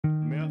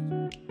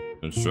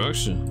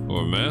Construction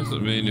or math. I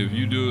mean, if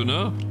you do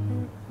enough,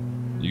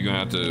 you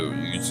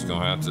just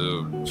gonna have to,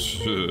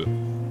 you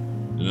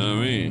know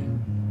what I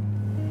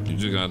mean? You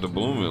just gonna have to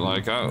boom it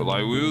like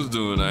we was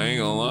doing. I ain't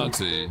gonna lie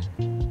to you.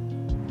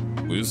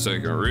 We was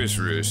taking risks.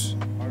 Are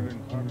the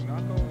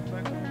knockouts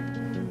back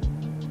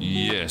on?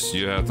 Yes,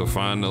 you have to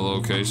find the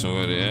location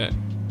where they at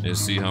and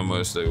see how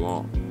much they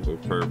want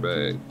per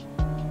bag.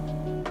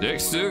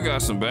 Dex still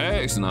got some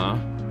bags now.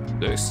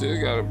 Dex still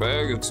got a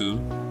bag or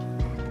two.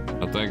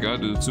 I think I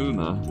do too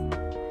now.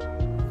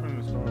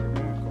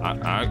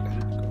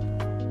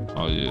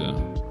 Oh yeah.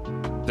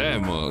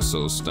 That mug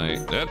so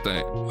stink. That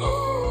thing.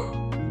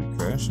 You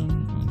crashing?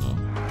 No.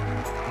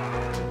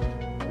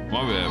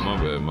 My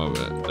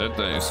bad. That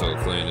thing's so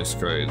clean, it's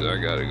crazy. I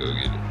gotta go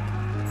get it.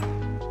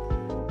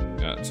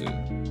 Got to.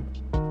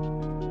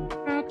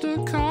 Got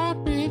the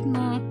carpet,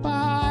 my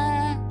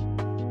body.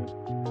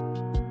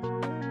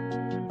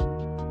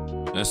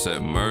 That's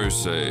that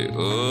Mercy.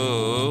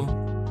 Oh.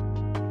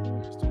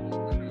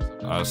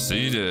 I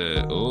see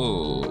that.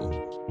 Oh.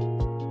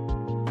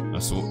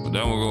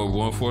 That one go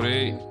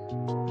 148?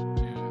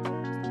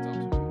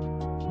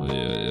 Oh,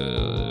 yeah.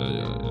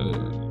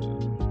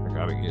 I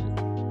gotta get it.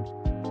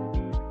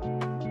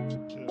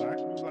 I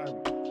was like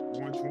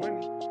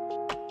 120.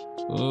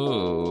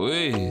 Oh,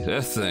 wait,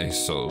 that thing's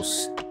so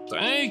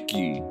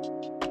stanky.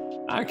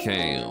 I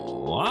can't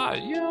lie.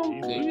 You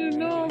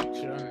know.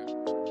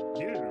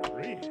 Get it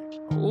red.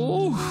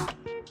 Ooh.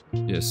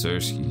 Yes,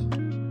 Sirski.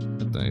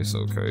 That thing's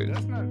so crazy.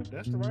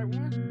 That's the right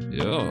one?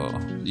 Yo.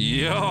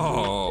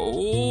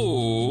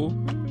 Ooh.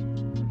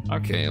 I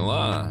can't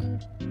lie.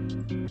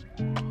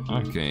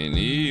 I can't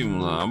even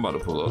lie. I'm about to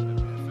pull up.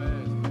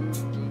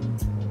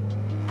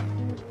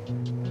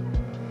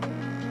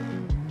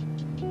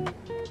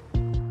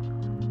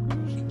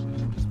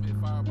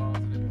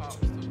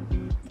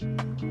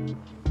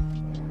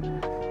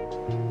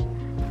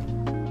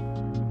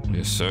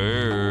 Yes,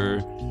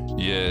 sir.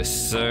 Yes,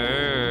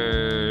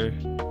 sir.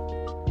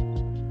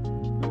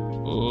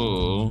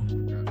 Oh.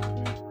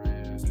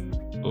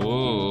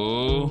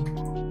 Oh.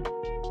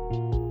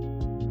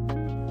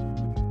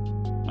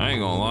 I ain't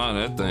gonna lie,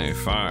 that thing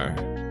fire.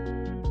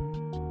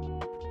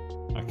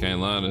 I can't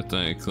lie, that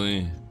thing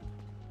clean.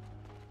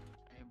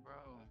 Hey, bro.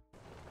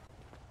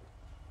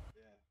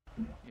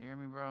 You hear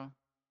me, bro?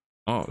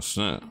 Oh,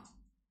 snap.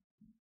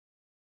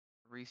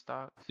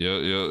 Restock.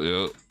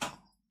 Yep.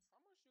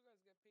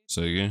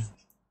 Say again?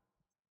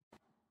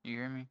 You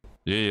hear me?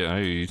 Yeah,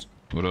 I hear you.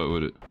 What up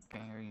with it?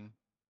 Can't hear you.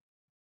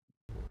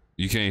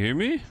 You can't hear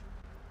me?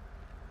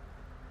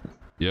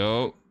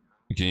 Yo,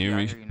 you can hear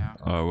me? I hear you now.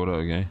 Alright, what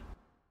up, gang?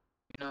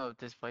 You know if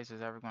this place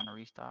is ever gonna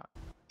restock?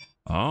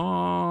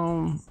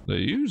 They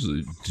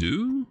usually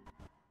do.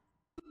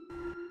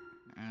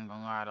 I'm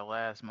gonna lie, the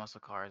last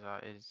muscle cars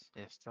out it's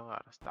still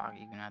out of stock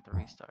even at the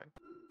restart.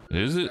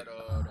 Is it? That, the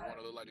one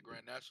that look like the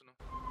Grand National?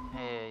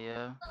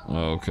 Yeah.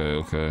 Oh,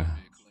 okay.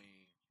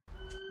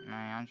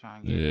 Man, I'm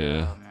trying to get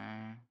it out,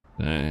 man.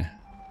 Dang.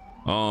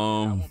 That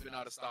one been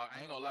out of stock. I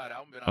ain't gonna lie, that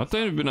one been out I of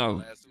think it's been stock out.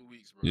 for the last 2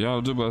 weeks, bro. Yeah, I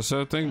was just about to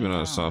say, I think it's been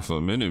out of stock for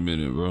a minute,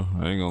 bro.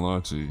 I ain't gonna lie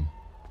to you. It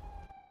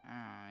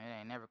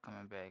ain't never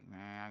coming back,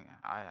 man.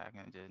 I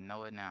can just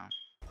know it now.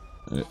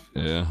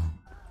 Yeah.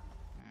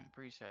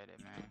 Appreciate it,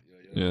 man.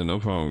 Yeah, no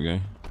problem,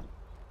 gang.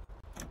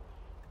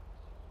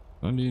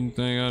 I need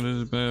anything out of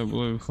this bad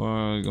boy before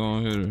I go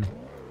on here.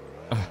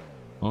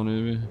 On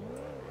it, man.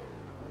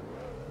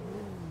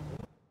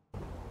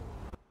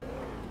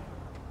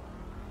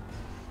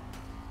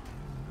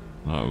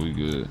 Nah, we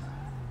good.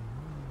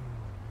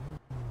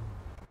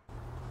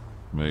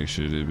 Make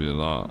sure they be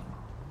locked.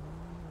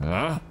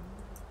 Huh?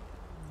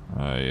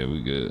 Alright, yeah,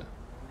 we good.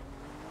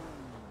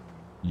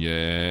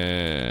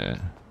 Yeah.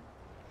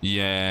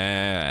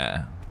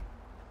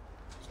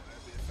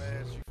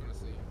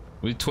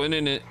 We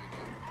twinning it.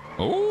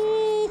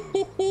 Oh.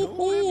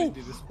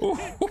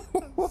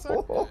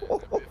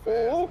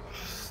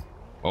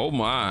 Oh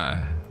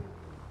my.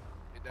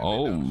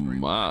 Oh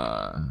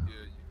my.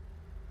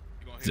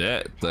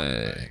 That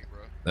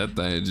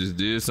thing just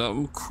did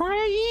something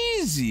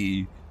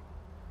crazy.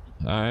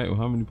 All right, well,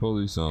 how many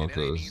police on us?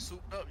 That ain't even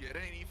souped up yet.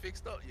 That ain't even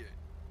fixed up yet.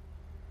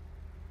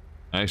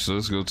 Actually,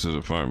 let's go to the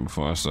apartment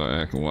before I start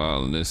acting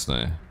wild in this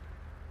thing.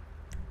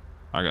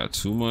 I got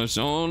too much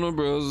on the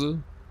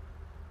brother.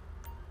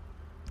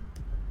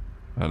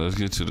 All right, let's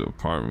get to the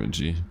apartment,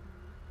 G.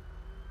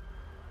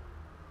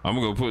 I'm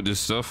gonna go put this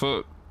stuff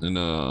up and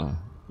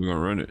we're gonna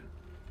run it.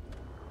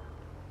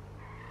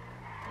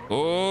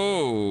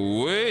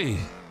 Oh, wait.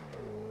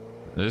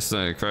 This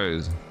thing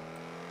crazy.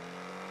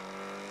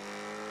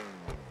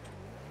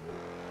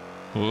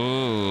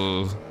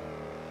 Oh.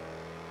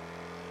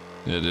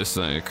 Yeah, this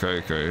thing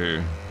crack right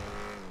here.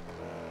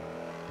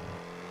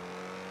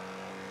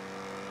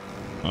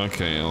 I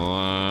can't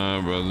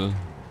lie, brother.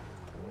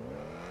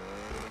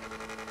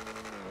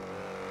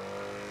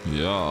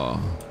 Yeah.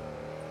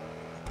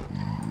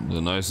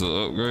 The nice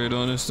little upgrade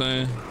on this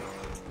thing.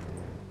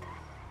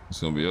 It's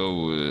gonna be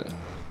over with it.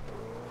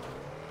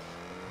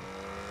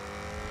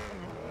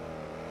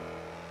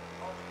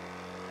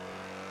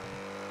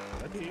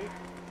 I did.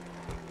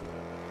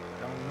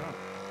 Don't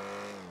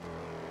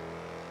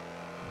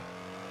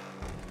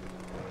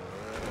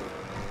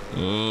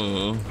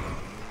know.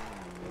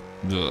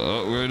 The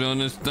upgrade on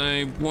this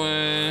thing,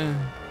 boy.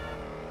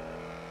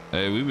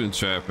 Hey, we've been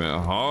trapping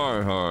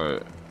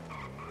hard.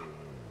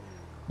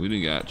 We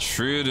done got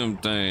three of them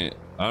things.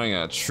 I done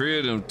got three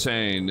of them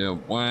things, there,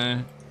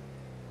 boy.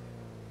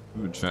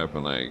 We been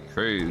trapping like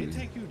crazy. It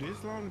take you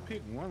this long to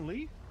pick one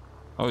leaf?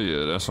 Oh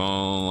yeah, that's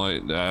all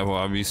like that's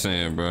what I be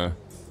saying, bro.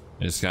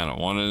 It's kind of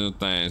one of the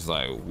things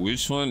like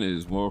which one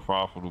is more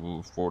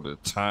profitable for the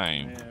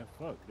time. Man,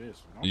 fuck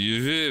this.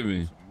 You feel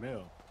me?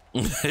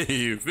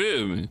 You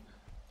feel me?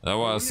 That's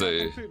why I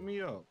say. Pick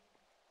me up.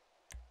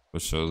 For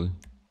surely.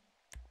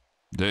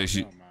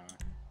 Dexy.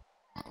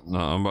 No,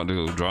 I'm about to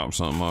go drop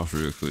something off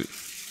real quick.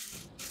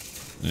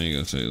 Ain't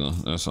gonna take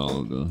long. That's all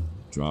I'm doing.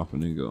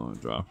 Dropping and going,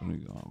 my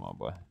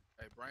boy.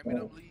 Hey, bring me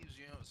them leaves,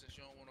 you know, since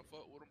you don't want to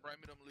fuck with them. Bring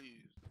me them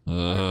leaves.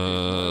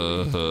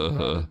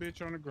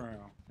 Bitch on the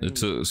ground. It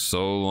took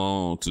so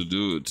long to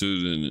do it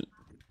too, didn't it?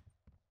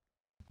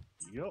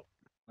 Yup.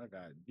 I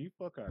got deep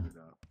fuck out of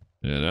that.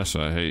 Yeah, that's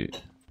what I hate.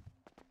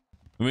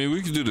 I mean,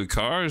 we can do the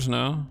cars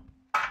now.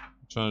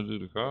 I'm trying to do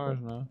the cars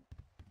now.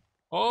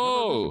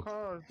 Oh,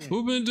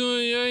 who been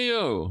doing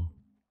yayo?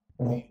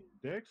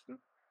 Dexter.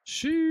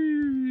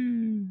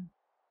 Shee.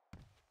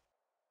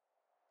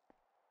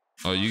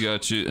 Oh, you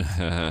got you.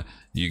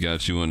 You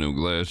got you one of them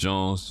Glass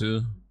Jones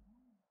too.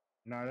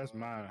 Nah, that's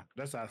mine.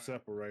 That's our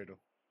separator.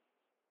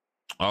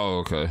 Oh,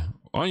 okay.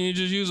 Why don't you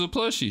just use a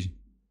plushie?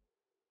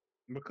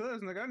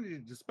 Because nigga, I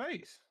need the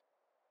space.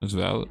 That's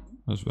valid.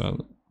 That's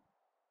valid.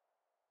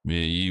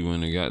 Me and you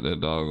went and got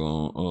that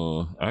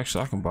doggone.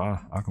 Actually, I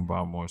can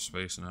buy more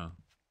space now.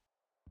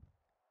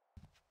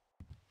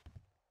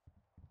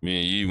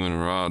 Me and you went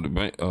and robbed the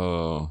bank.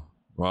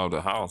 Robbed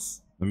the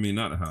house. I mean,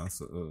 not the house.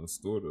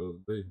 Store the other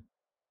day.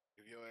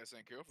 If your ass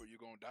ain't careful, you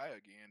gonna die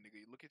again,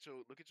 nigga. Look at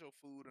your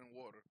food and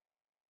water.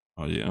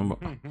 Oh yeah,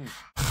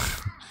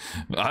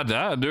 I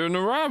died during the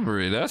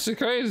robbery. That's the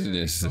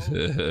craziness.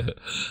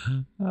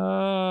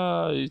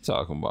 You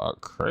talking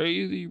about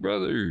crazy,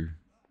 brother?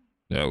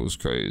 That was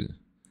crazy.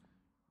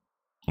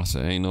 I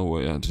said, ain't no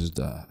way I just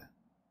died.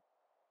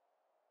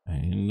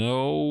 Ain't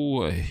no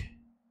way.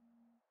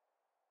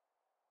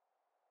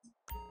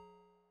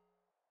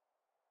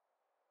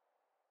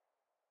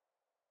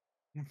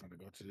 I'm gonna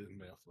go to this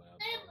meth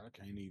lab. I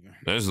can't even.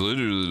 That's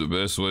literally the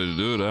best way to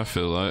do it, I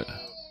feel like.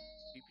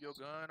 Keep your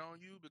gun on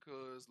you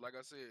because, like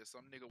I said,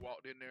 some nigga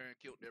walked in there and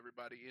killed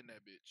everybody in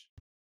that bitch.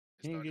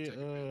 Can you get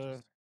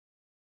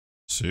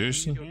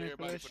Seriously? Killed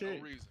everybody for no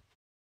reason.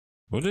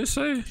 What did it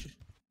say?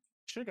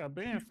 Shit got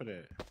banned for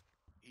that.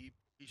 He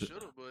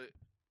should have, but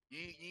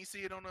you ain't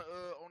see it on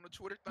the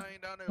Twitter thing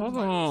down there. Hold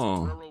like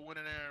on. Railroad went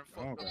in there and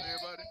fucked up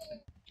everybody.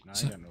 Nah,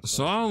 I got no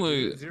so I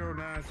only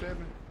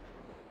 097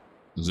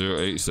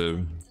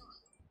 087.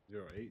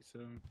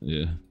 087.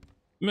 Yeah.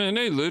 Man,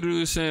 they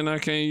literally saying I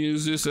can't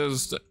use this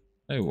as a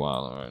they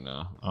wilding right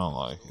now. I don't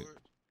like it.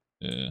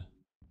 Yeah.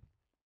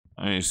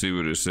 I didn't see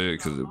what it said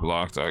because it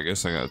blocked. I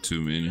guess I got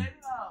too many.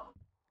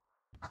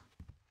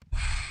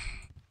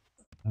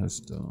 That's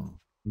dumb.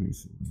 Let me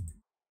see.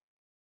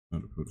 I'm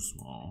gonna put a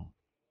small.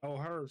 Oh,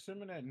 Herb, send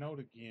me that note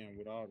again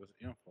with all this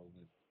info in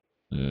it.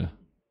 Yeah.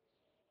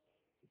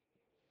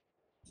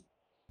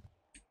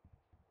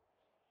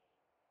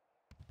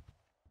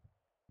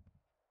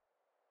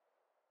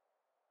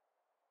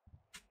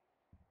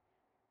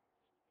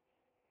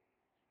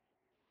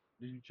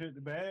 Did you check the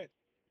bag?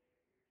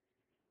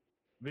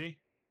 V?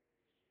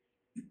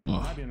 Oh,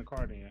 Might be in the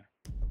car then.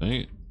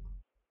 dang it.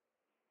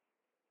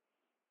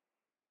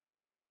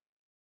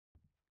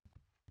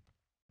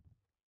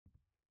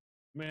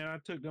 Man, I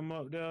took them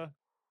up there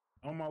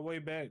on my way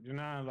back. And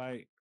I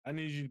like, I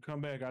need you to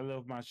come back. I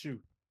love my shoe.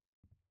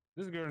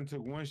 This girl done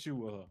took one shoe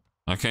with her.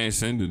 I can't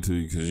send it to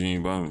you because you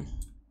ain't by me.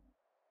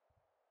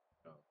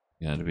 Oh.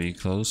 Gotta be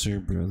closer,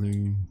 brother.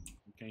 You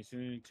can't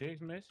send any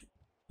text message?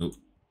 Nope.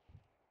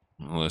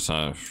 Unless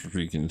I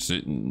freaking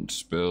sit and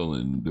spell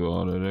and do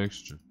all that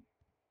extra.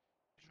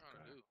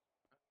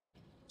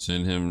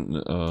 Send him,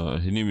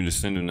 he need me to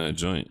send him that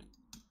joint.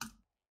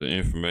 The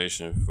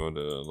information for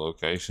the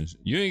locations.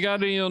 You ain't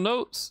got it in your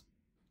notes?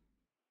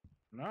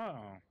 No.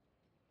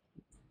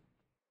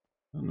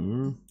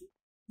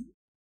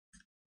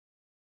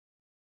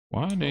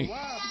 Why they? Why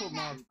I put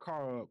my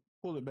car up,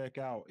 pull it back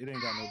out? It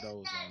ain't got no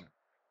doors on it.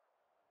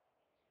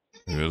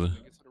 Really?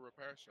 Get to the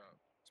repair shop.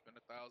 Spend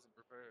 $1,000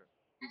 repair.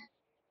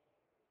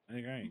 I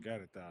think I ain't got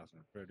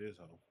 1,000 for this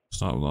hoe.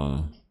 Stop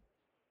lying.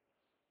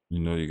 You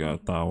know you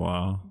got thought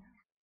wow.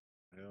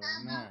 Hell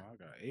no, I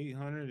got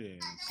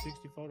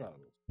 $864.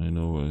 Ain't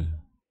no way.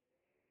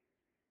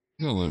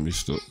 You gonna let me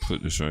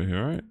put this right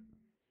here, right?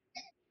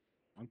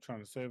 I'm trying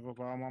to save up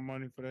all my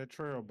money for that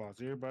trail box.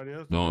 Everybody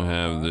else Don't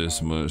have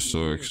this much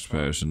storage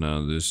capacity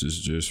now. This is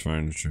just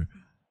furniture.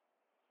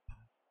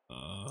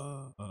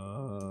 Y'all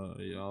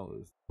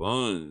is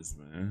buns,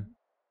 man.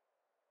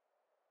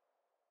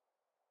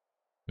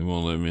 It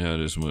won't let me have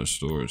this much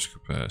storage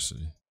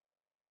capacity.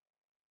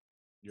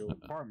 Your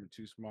apartment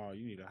too small.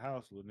 You need a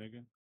house, little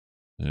nigga.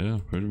 Yeah,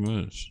 pretty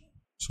much.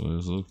 That's what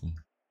it's looking.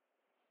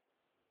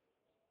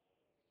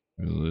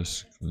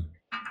 Realistically.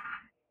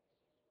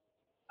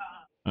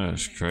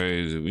 That's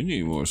crazy. We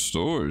need more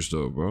storage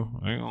though, bro.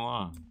 I ain't gonna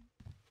lie.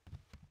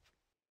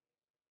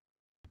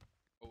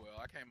 Oh well,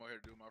 I came over here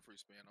to do my free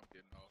spin. I'm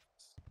getting off.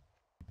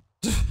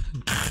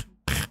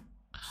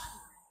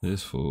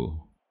 This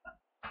fool.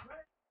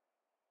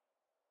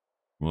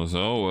 Well, so,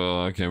 oh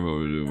well, I came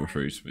over to do my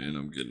free spin.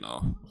 I'm getting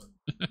off.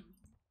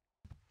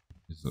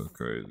 It's so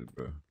crazy,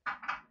 bro.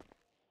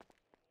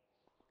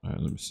 Alright,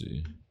 let me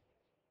see.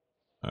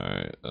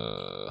 Alright,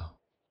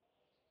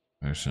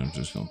 actually I'm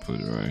just gonna put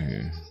it right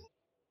here.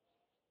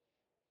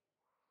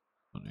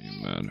 Don't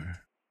even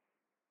matter.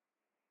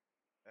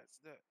 That's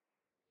that.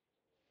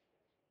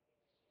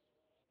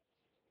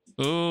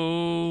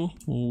 Oh,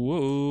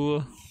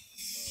 whoa.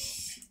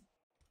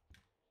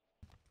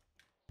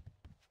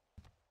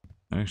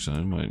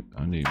 Actually,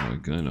 I need my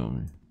gun on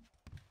me.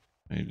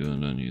 I ain't doing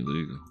nothing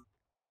illegal.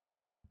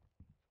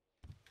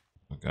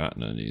 I got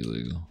nothing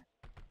illegal.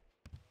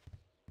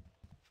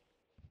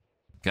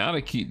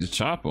 Gotta keep the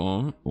chopper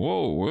on.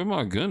 Whoa, where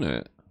my gun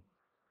at?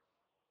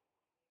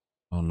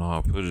 Oh no,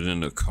 I put it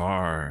in the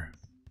car.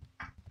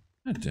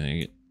 God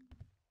dang it.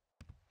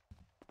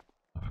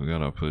 I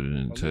forgot I put it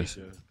in the test.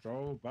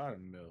 Drove by the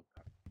milk.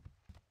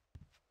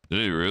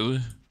 Did it really?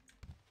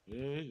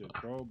 Yeah, he just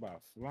drove by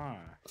flying.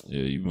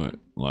 Yeah, you might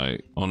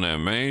like on that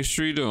main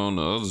street or on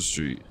the other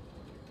street?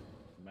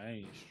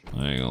 Main Street.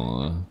 I ain't gonna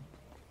lie.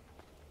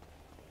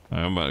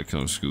 Alright, I'm about to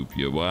come scoop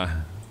you, boy.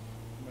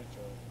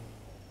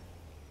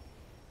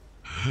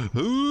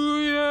 Ooh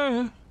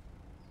yeah.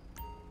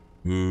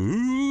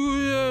 Ooh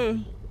yeah.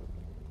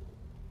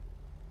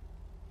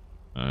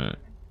 Alright.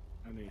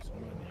 I need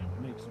some money.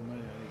 Make some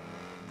money.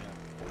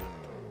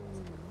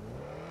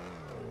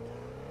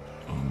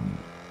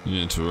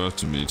 You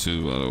interrupted me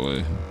too, by the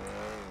way.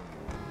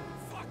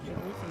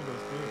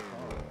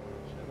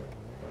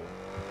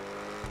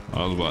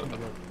 I was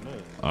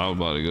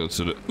about to go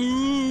to the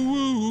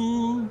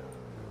ooh.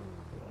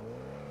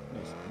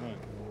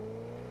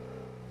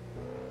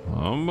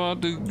 I'm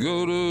about to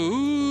go to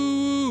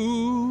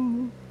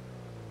ooh.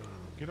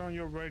 Get on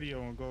your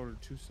radio and go to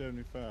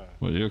 275.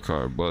 Well, your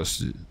car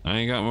busted. I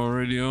ain't got my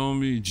radio on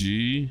me,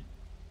 G.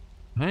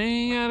 I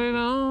ain't got it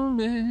on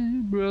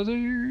me, brother.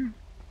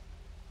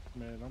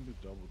 Man, don't be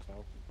double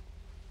talking.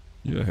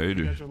 You a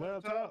hater. You got your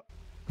laptop?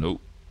 Nope.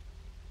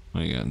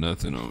 I ain't got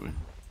nothing on me.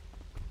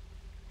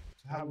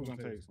 So how we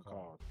gonna take some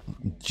calls?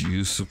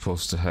 You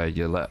supposed to have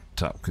your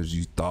laptop because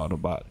you thought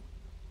about it.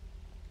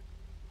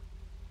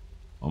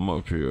 I'm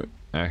up here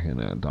acting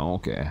a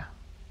donkey.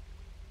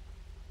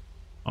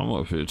 I'm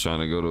up here trying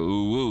to go to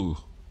ooh woo.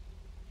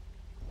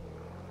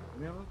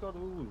 Man, let's go to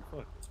Ooh. Fuck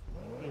it.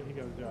 Yeah, he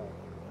got a job.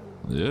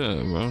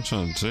 Yeah, bro, I'm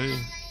trying to tell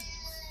you.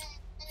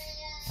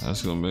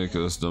 That's gonna make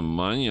us the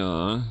money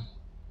on.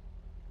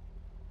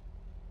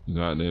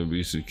 Got there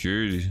be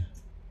security.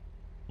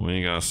 We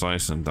ain't got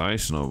slice and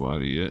dice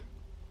nobody yet.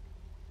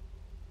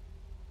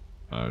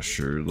 I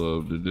sure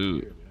love to do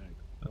it.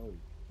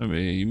 I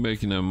mean, you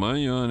making that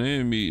money on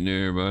and meeting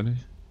everybody.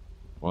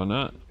 Why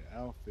not? The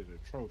outfit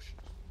atrocious.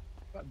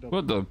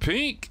 What the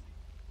pink?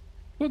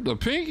 What the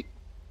pink?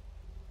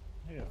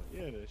 Hell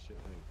yeah, that shit.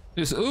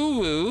 It's ooh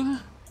woo.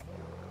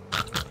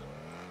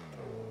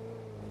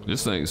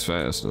 This thing's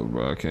fast though,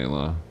 bro. I can't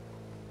lie. I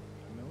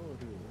know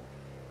it is.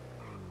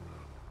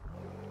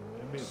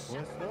 That bitch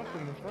busted up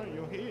in the front.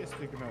 Your head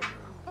sticking out.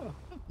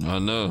 I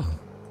know.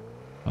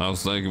 I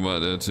was thinking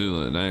about that too.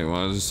 Like, dang,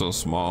 why is it so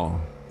small?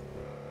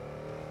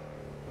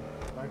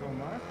 Like on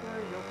my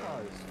screen, your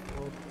car is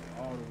fucked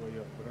all the way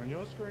up, but on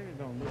your screen it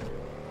don't look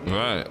good.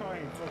 Right. Your car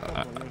ain't fucked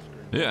up on your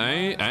screen. Yeah,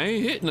 I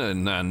ain't hit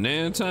nothing not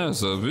nan times.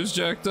 So if it's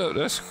jacked up,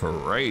 that's crazy.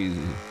 Bro,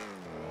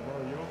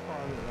 your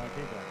car look like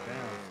it got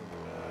down.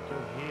 So like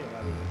your head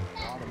like the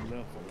bottom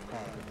left of the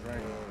car like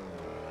dragging.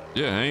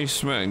 Yeah, I ain't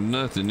smacked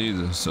nothing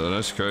either. So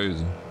that's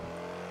crazy.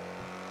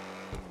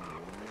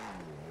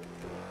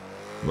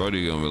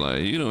 Brody gonna be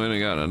like, you know,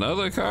 ain't got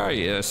another car?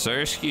 Yeah,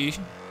 Sirski.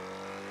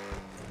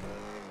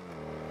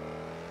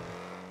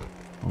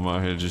 I'm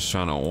out here just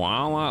trying to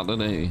wow out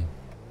today.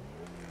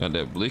 Got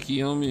that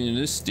blicky on me and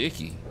it's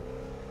sticky.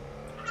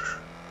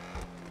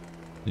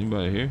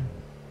 Anybody here?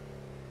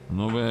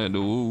 Nobody had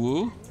the woo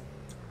woo?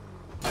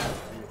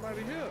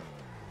 Anybody here?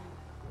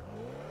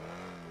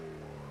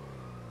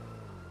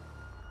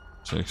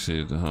 Check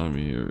see if the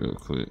homie here real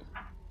quick.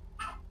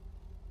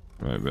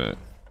 Right back.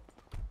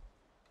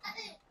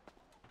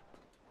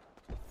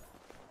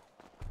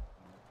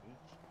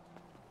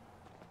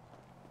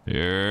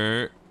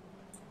 Here.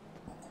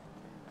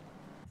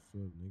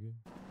 What's up, nigga?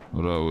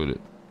 What up with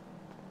it?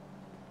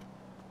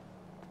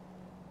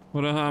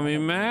 Where the homie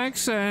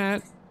Max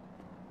at?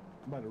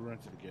 I'm about to run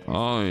to the gas.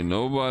 Oh, ain't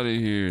nobody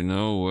here.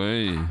 No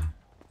way.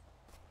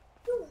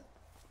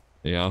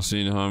 Hey, y'all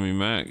seen the homie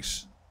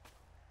Max?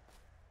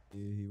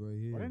 Yeah, he right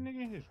here. Why that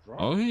nigga in his drawer?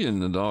 Oh, he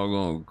in the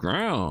doggone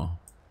ground.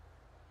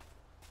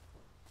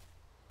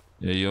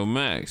 Yeah, yo,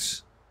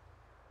 Max.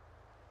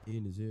 Yeah, He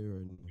in his head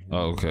right now.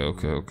 Oh,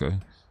 okay.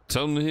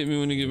 Tell him to hit me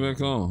when he get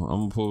back on. I'm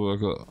gonna pull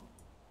back up.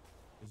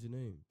 What's your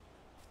name?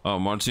 Oh,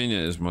 Martina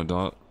is my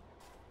dog.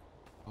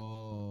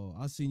 Oh,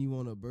 I seen you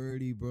on a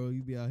birdie, bro.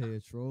 You be out here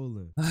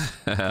trolling.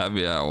 I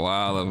be out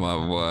wilding, my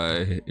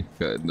boy.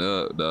 Cutting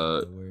up,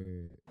 dog.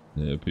 Word.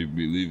 Yeah, people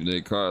be leaving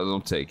their cars.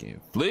 I'm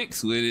taking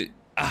flicks with it.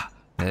 Ah,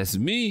 that's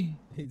me.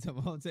 He talking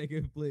about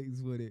taking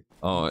flicks with it.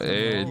 On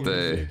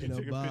everything. He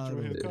took a picture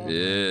with his car.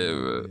 Yeah,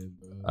 bro.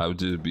 I would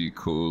just be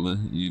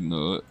cooling, you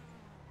know it.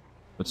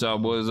 What y'all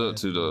boys up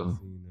to though?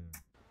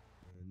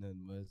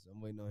 Nothing much.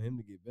 I'm waiting on him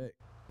to get back.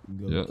 We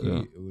can Yeah, go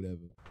yeah. or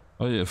whatever.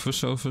 Oh yeah, for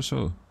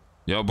sure.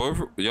 Y'all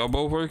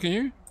both working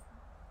here?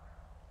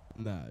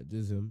 Nah,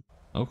 just him.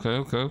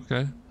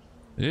 Okay.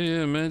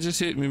 Yeah, man. Just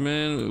hit me,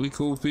 man. We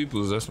cool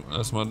peoples.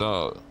 That's my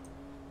dog.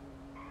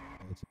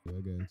 I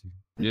got you.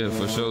 Yeah,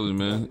 for sure,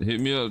 man. Hit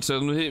me up. Tell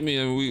them to hit me,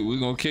 and we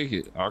gonna kick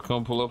it. I'll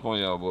come pull up on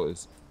y'all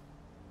boys.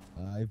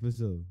 Alright, for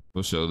sure.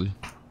 For sure.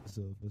 For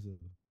sure.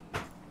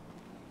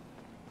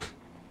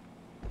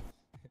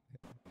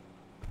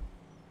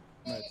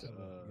 I'm at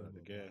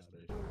the gas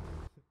station.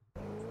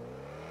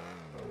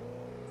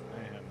 I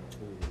ain't have no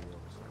food to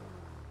work, so.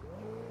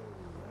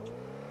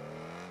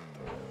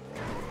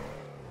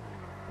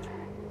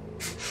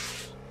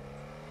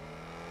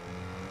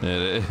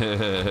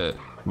 Yeah,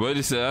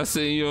 buddy said, I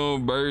seen you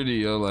on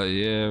Birdie. I'm like,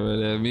 yeah, man,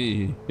 that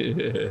me.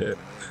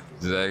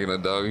 Just acting a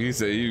dog. He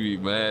said, you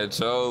be mad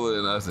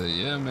trolling. I said,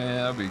 yeah,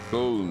 man, I be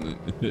cool.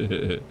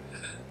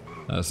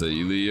 I said,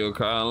 you leave your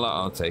car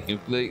unlocked. I'm taking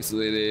flicks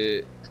with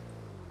it.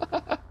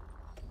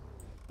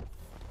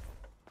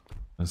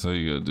 That's how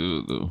you gotta do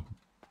it, though.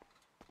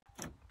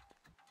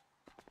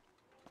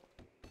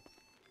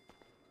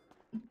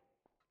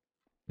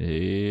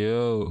 Hey,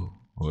 yo,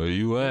 where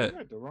you at?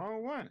 You're at the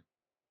wrong one.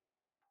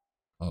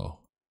 Oh.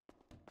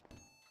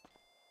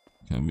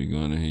 Can't be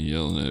going in here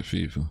yelling at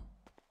people.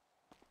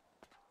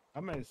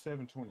 I'm at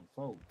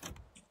 724.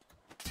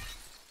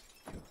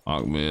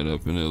 Ahmed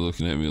up in there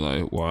looking at me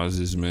like, why is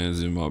this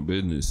man's in my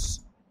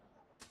business?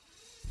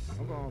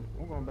 I'm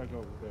going back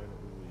over there.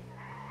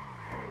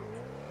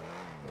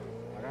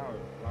 Like I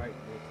was right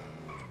there.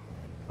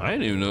 I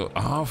didn't even know.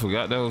 Oh, I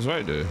forgot that was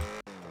right there.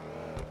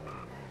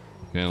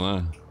 Can't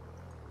lie.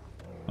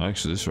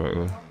 Actually, it's right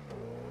there.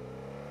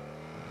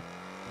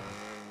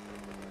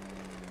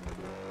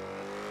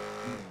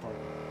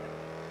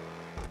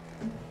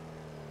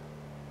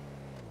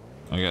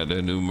 I got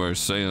that new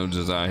Mercedes. I'm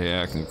just out here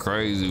acting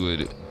crazy with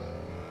it.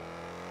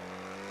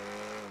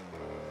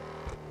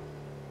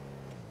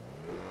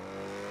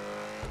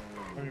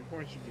 How many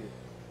points you get?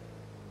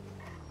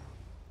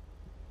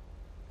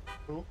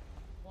 Who?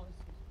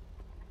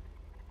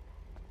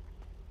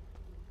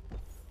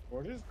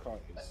 Well, this car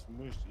is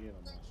smushed in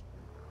on my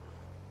screen.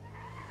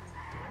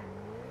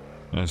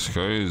 That's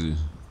crazy.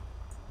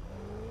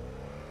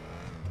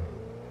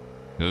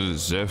 Cause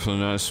it's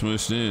definitely not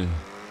smushed in.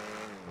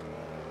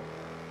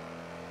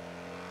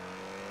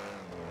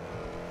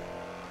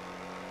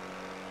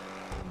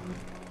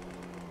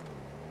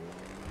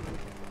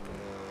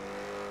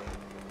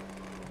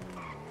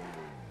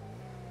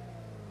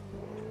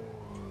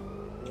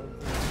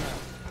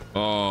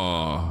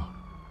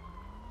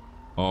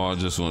 Oh, I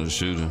just want to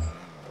shoot him.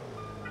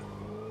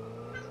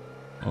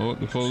 Oh, what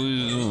the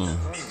police doing?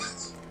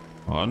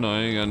 Oh, I know I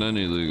ain't got nothing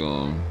illegal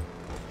on.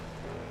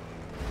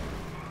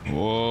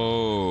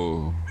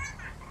 Whoa.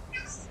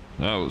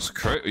 That was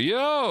crazy.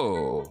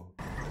 Yo!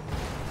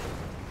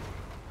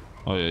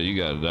 Oh yeah, you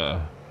gotta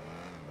die.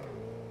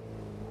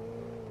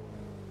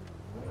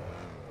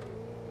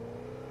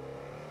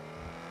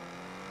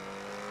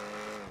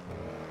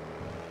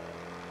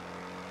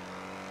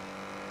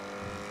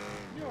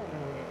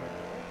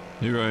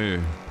 He right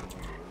here.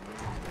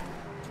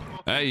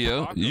 Hey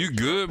yo, you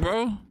good,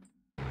 bro?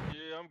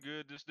 Yeah, I'm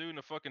good. This dude in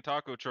the fucking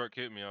taco truck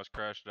hit me. I was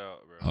crashed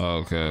out, bro. Oh,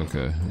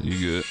 okay. You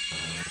good?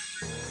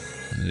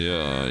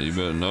 Yeah, you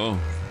better know.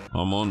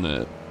 I'm on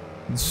that.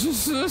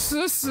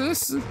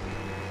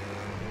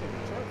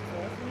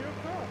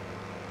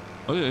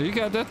 Oh yeah, he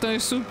got that thing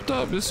souped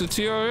up. This is a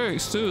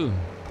TRX too.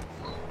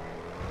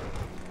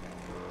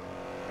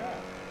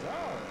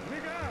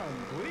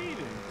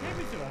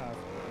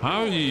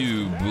 How are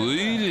you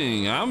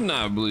bleeding? I'm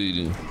not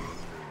bleeding.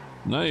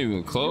 Not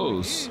even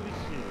close.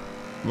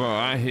 Bro,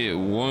 I hit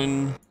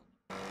one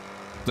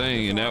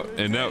thing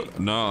and that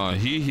nah,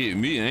 he hit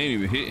me. I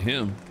ain't even hit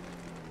him.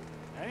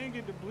 I ain't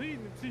get the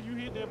bleeding until you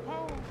hit that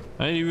pole.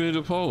 I ain't even hit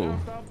the pole.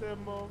 Stop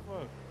that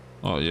motherfucker.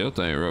 Oh, your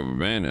thing rubber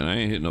banding. I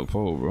ain't hit no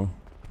pole, bro.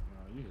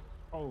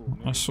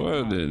 I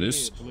swear that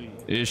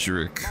it's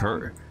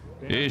recorded.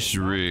 It's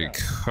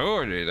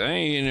recorded. I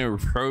ain't in a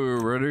pro,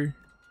 brother.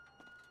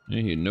 I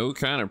ain't hit no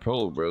kind of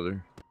pole,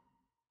 brother.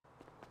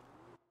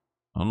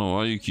 I don't know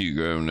why you keep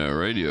grabbing that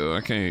radio.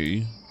 I can't hear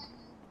you.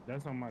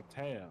 That's on my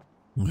tab.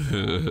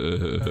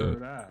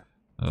 Third eye.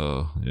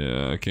 Oh,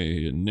 yeah, I can't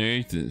hear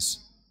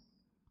Nathan's.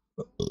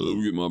 Let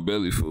me get my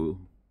belly full.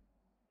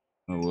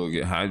 I will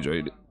get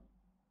hydrated.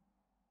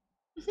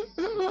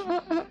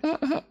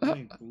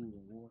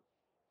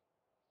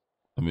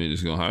 I mean,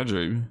 it's gonna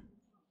hydrate me.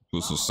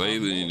 Put some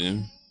saline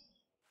in.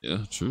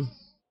 Yeah, true.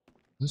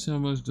 Let's see how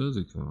much does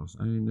it cost.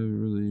 I ain't never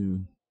really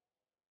even.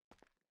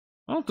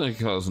 I don't think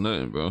it costs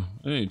nothing, bro.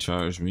 They ain't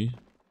charged me.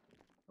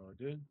 Oh, it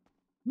did?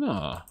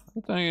 Nah,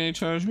 that thing ain't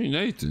charged me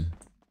Nathan.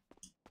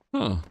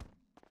 Huh.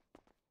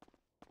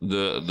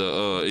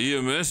 The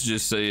EMS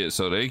just say it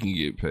so they can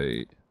get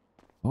paid.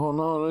 Oh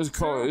no, this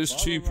car it's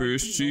cheaper,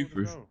 it's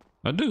cheaper.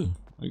 I do.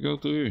 I go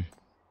through here.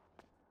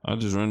 I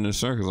just run in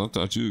circles. I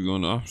thought you were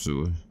going the opposite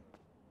way.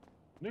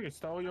 Nigga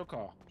stole your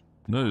car.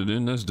 No, they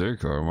didn't. That's their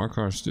car. My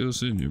car's still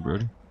sitting here,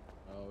 buddy.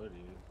 Oh, it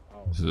is.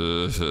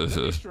 Oh, let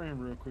me stream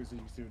real quick so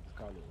you can see what this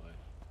car look like.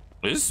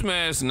 It's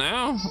smashed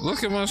now.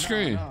 Look at my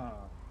screen.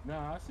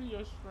 Nah, I see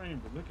your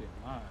screen, but look at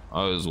mine.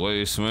 Oh, it's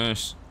way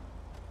smashed.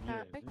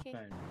 Yeah, this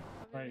thing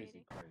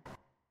crazy.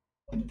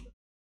 Got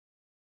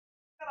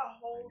a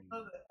whole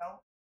other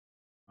out.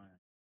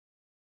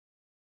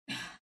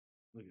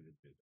 Look at this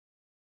bitch.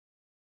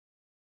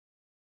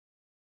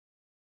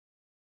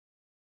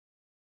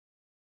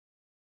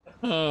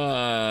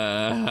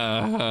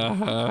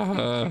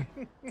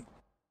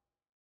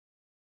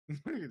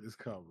 Look at this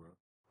car, bro.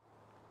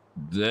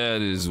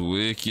 That is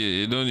wicked.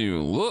 It don't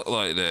even look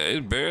like that.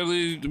 It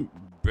barely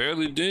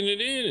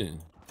dented in.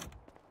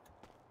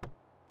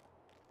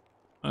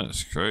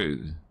 That's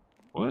crazy.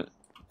 What?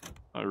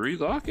 I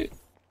relock it?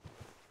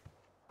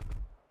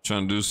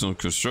 Trying to do some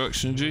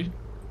construction, G?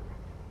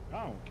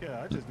 I don't care.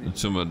 I just need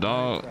Until my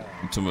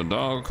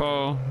dog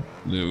call,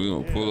 then we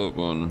gonna pull up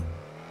on them.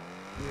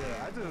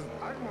 Yeah, I just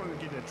want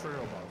to get that trail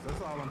box.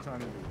 That's all I'm trying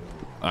to do.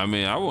 I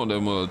mean, I want that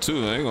mother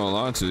too. I ain't gonna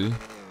lie to you. You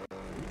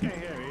can't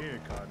have an air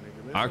car,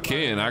 nigga. I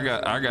can. I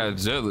got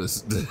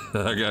jealous.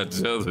 I got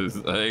jealous.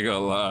 I ain't gonna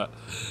lie.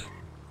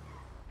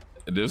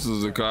 This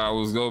was the car I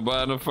was gonna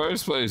buy in the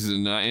first place,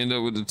 and I end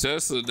up with the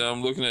Tesla. Now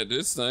I'm looking at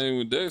this thing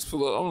with Dex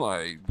pull up. I'm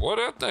like, boy,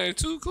 that thing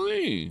too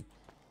clean.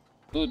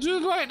 Look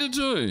just like the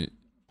joint.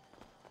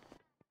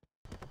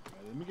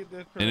 Let me get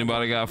that.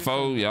 Anybody got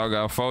four? Y'all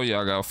got four?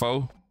 Y'all got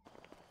four?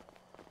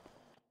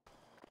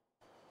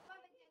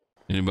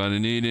 Anybody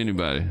need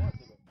anybody?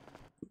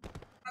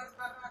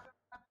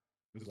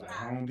 It's like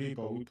Home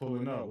Depot. We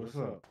pulling up. What's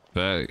up?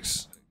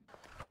 Facts.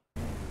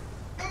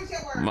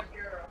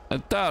 A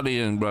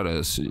thousand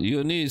brothers.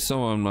 You need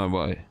someone, my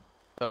boy.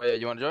 Oh yeah,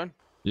 you want to join?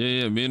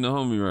 Yeah, me and the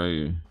homie right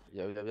here.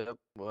 Yep.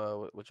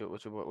 What's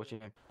your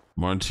name?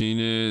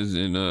 Martinez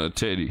and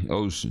Teddy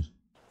Ocean.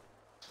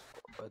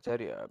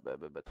 Teddy, bet.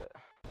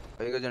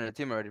 Oh, you guys in a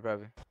team already,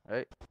 probably,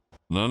 right?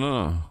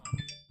 No.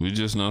 We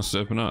just not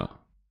stepping out.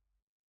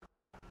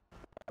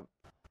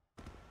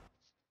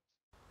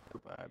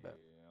 Alright, bet.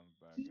 Yeah, I'm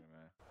back here,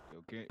 man.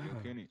 Yo,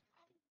 Kenny.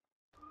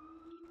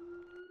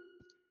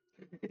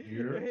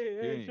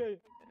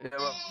 Yeah,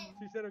 well,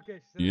 She said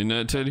okay. You in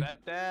that, Teddy?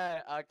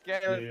 that, okay,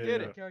 let's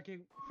get it. Okay.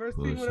 First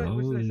thing, what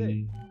should I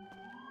say?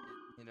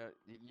 You know,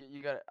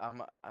 you got.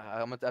 I'm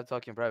gonna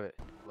talk in private,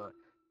 but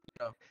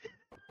you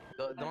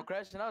know, don't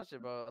crash out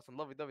shit, bro. Some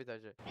lovey-dovey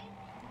type shit.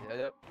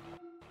 Yep.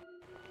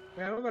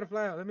 Man, I'm about to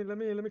fly out. Let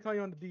me call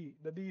you on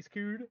the D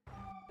screwed.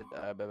 Bet.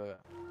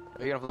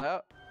 Are you gonna fly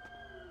out?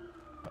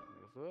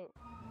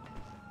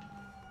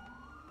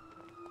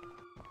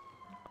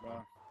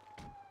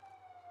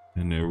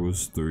 And there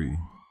was 3.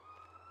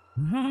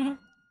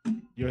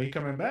 Yo, he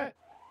coming back?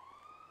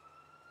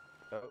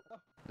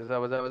 What's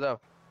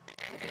up?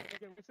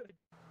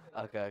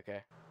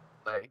 Okay.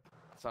 Like,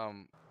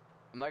 I'm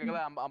not gonna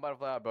lie, I'm about to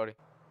fly out, brody.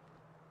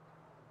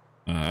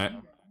 Alright.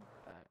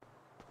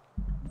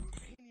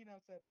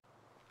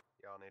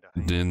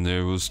 Need Then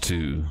there was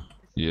 2.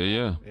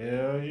 Yeah.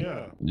 Hell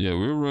yeah. Yeah,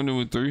 we're running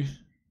with 3.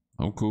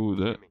 I'm cool with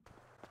that.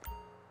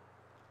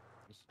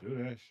 Let's do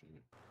that shit.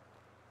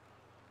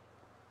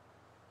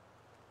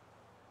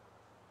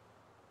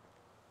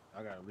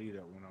 I gotta leave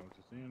that one. I was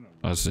just in.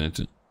 I sent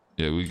it.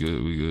 Yeah, we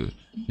good.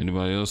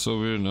 Anybody else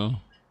over here? No?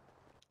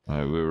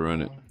 Alright, we're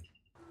running.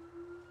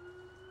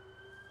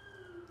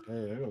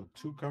 Hey, I got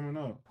 2 coming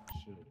up.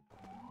 Shit.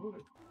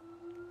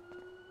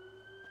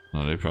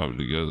 No, they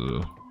probably together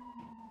though.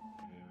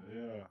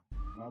 Yeah.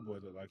 My boy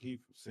look like he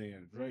from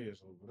San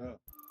Andreas over there.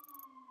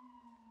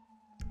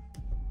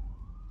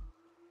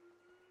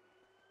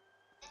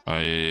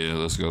 Alright, yeah,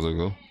 let's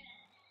go.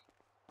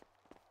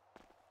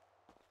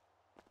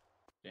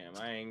 Damn,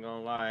 I ain't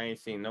gonna lie, I ain't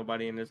seen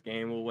nobody in this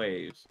game with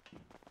waves.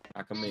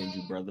 I commend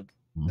you, brother.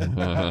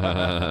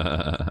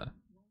 That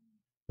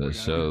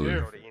shows.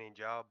 Go to any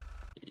job? I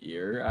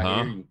hear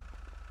you.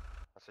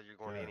 I said you're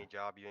going to any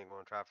job. You ain't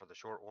going to try for the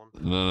short one.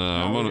 No,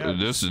 I'm gonna.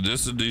 This is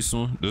a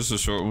decent one. This is a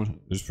short one.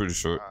 It's pretty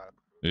short. Right.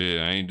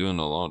 Yeah, I ain't doing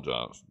no long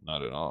jobs.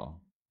 Not at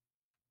all.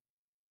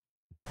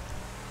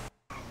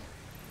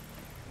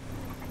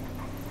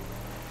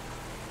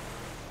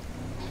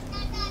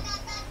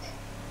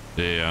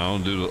 Yeah, I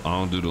don't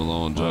do the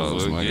long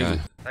jobs, my guy.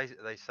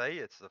 They say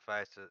it's the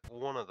fastest,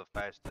 one of the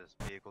fastest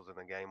vehicles in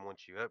the game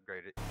once you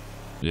upgrade it.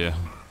 Yeah.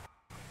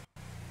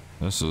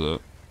 That's what's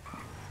up.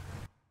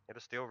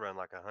 It'll still run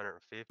like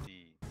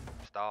 150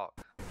 stock.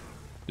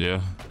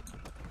 Yeah.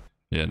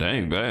 Yeah, that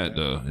ain't bad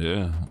though.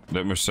 Yeah.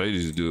 That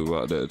Mercedes do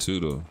about that too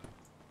though.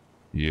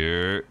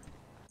 Yeah.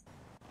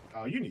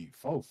 Oh, you need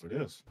 4 for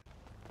this.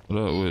 What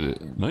up with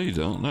it? No, you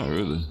don't. Not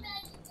really.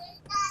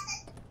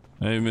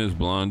 Hey, Miss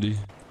Blondie.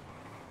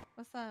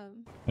 What's up?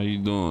 How you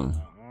doing?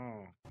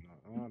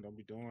 Don't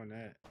be doing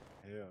that.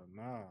 Hell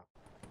nah.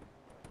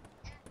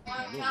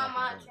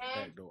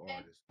 Backdoor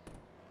artist.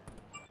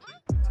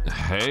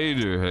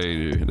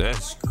 Hater.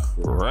 That's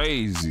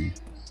crazy.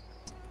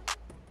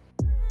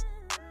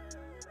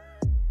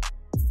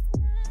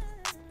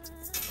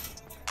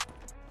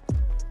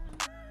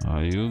 How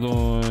you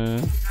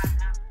doing?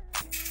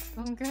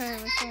 I'm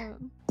good. What's up?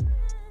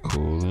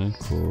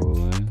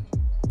 Coolin'.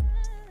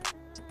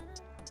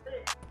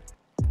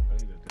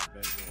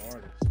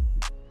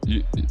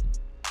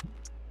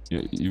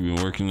 You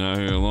been working out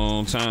here a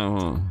long time,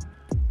 huh?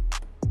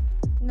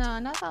 No,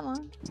 not that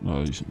long.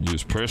 No, you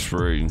was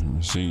perspiring.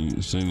 I seen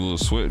a little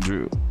sweat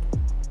drip.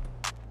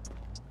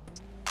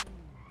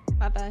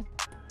 My bad.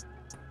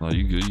 No,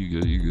 you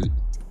good.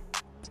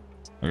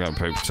 I got a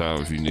paper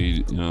towel if you need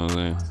it, you know what I'm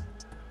saying?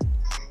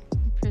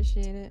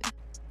 Appreciate it.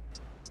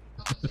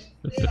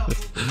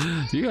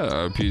 You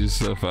gotta repeat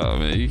yourself out,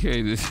 man. You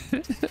can't just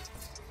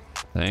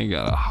I ain't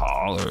gotta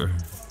holler.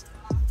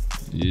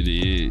 You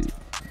did.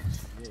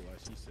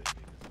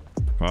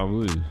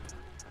 Probably.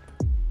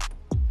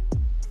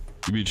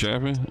 You be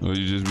trapping or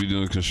you just be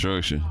doing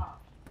construction?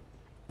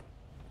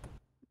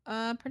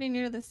 Pretty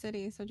new to the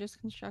city, so just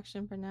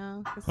construction for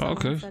now. 'Cause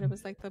Okay. someone said it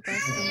was like the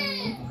best for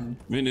me. I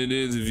mean, it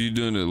is if you're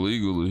doing it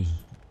legally.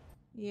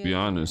 Yeah. Be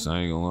honest, I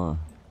ain't gonna lie.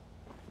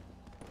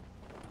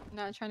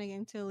 Not trying to get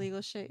into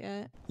illegal shit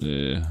yet.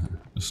 Yeah,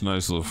 it's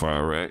nice little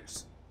fire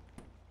racks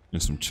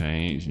and some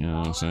change, you know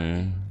what I'm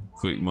saying?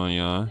 Quick money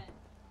on.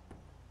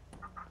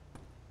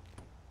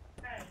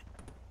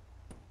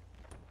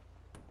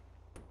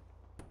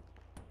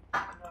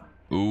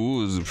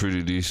 Ooh, is a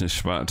pretty decent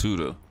spot too,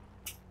 though.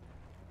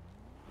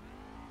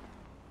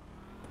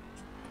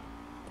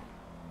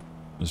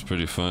 It's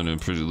pretty fun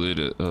and pretty lit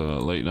at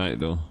late night,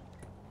 though.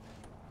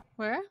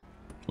 Where?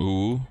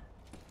 Ooh.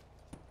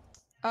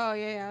 Oh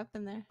yeah, I've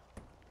been there.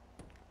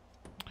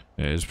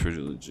 Yeah, it's pretty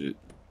legit.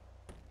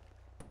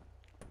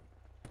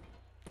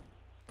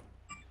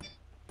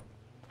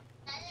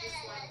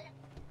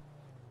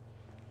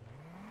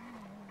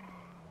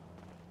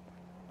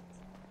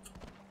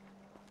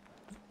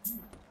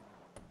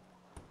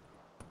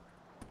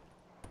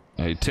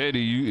 Hey Teddy,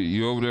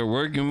 you over there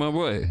working, my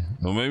boy?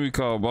 Don't make me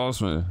call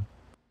boss man.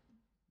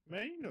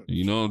 Man,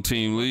 You know I'm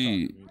team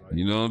lead.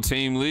 You know I'm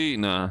team lead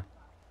now.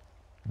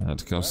 I have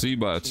to come see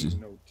about you.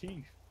 No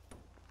teeth.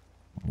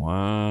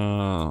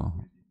 Wow.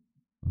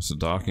 That's a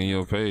dock in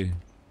your pay.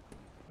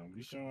 Don't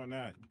be showing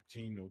that.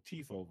 Team no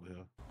teeth over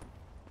here.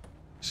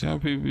 See how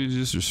people be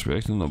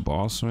disrespecting the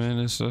boss man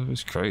and stuff?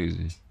 It's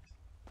crazy.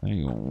 I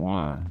ain't gonna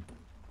whine.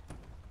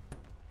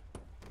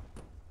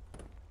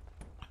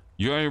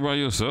 You out here by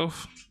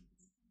yourself?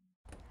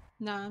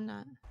 No, I'm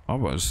not. I'm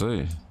about to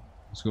say,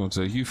 it's gonna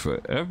take you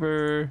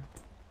forever.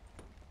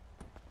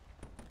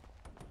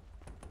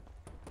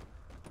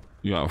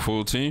 You got a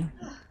full team?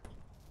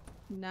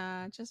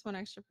 Nah, just one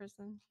extra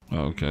person.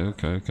 Okay.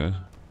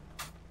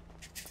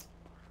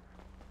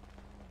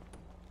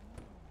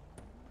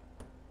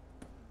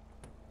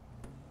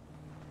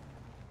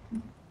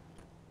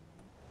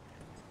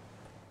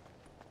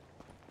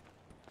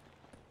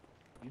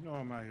 You know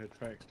I'm out here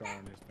track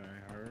starring this thing,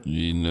 heard?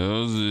 He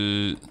knows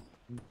it.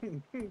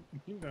 You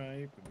know I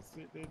ain't gonna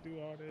sit there and do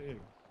all that.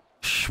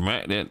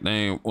 Smack that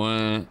thing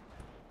one.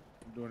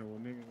 I'm doing it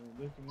when niggas ain't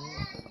looking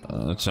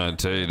at. I'm trying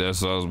to tell you,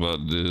 that's what I was about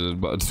to do.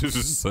 About to do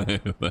the same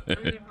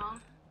thing.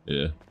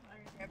 Yeah.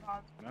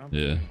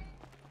 Yeah.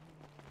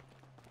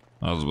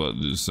 I was about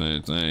to do the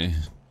same thing,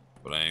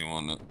 but I ain't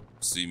want to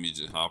see me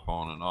just hop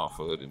on and off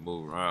of it and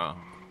move around.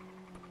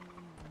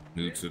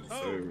 New to the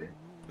server.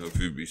 No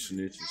people be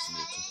snitching.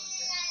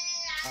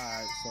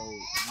 Alright, so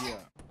yeah.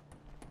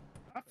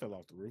 I fell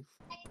off the roof.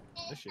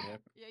 That shit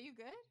happened. Yeah, you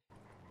good?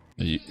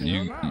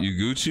 You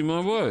Gucci,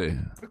 my boy.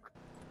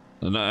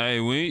 Nah, hey,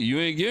 you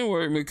ain't getting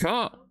work,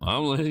 McCop.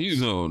 I'm letting you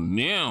know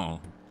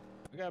now.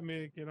 I got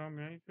med kit on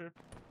me, I ain't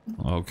tripping.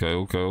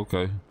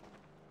 Okay.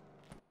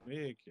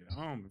 Med kit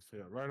on me,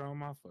 fell right on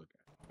my fucking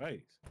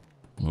face.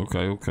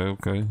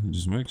 Okay.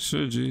 Just make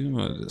sure, G. I'm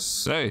about to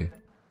say.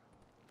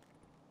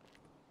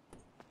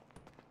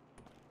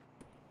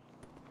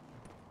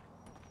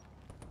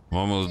 I'm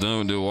almost done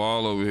with the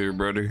wall over here,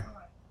 brother.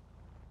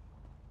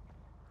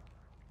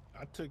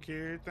 I took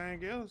care of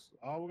everything else.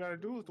 All we gotta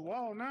do is the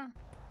wall now.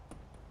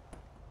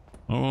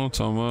 I don't want to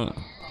talk about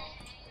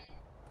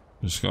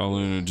the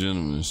scholar and the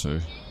gentleman,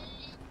 sir.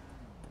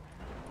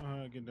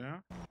 Get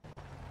down.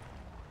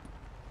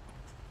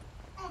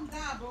 I'm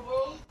down,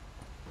 boo-boo.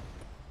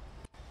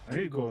 I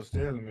need to go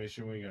upstairs and make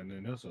sure we ain't got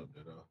nothing else up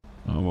there, though.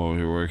 I'm over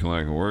here working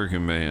like a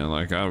working man,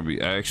 like I would be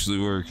actually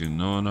working,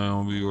 knowing I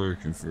don't be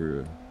working for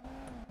real.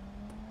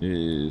 It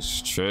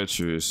is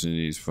treacherous in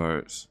these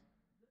parts.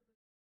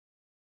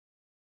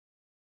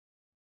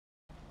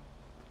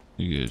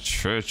 You get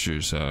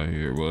treacherous out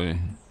here, boy.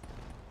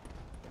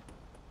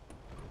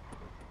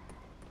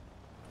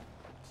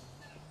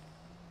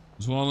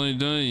 This one ain't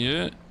done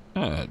yet.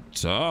 God,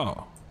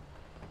 dog.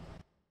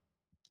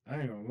 I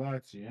ain't gonna lie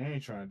to you. I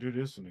ain't trying to do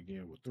this one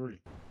again with 3.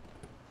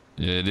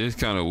 Yeah, it is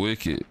kind of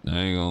wicked. I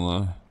ain't gonna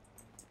lie.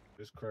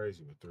 It's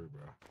crazy with 3,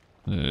 bro.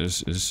 Yeah,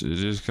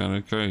 it is kind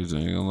of crazy. I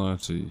ain't gonna lie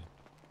to you.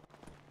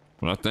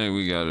 But I think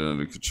we got it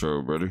under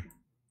control, brother.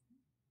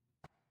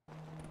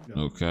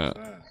 No cap.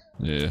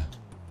 Yeah.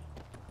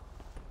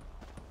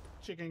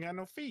 Chicken got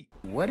no feet.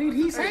 What did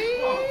he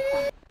say?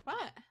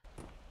 What?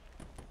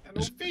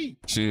 Got no feet.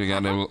 She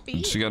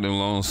got them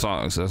long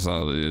socks. That's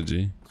all it is,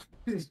 G.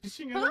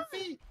 She got no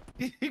feet.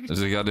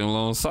 She got them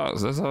long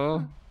socks. That's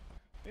all.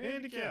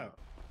 Handicap.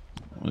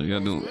 You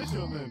got them.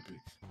 Special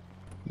Olympics.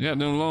 You got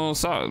them long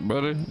socks,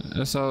 brother.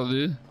 That's all it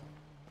is.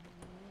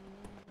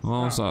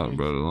 Long socks,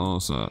 brother.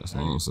 Long socks.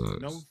 Long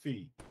socks. No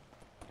feet.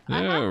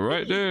 Yeah,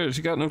 right there.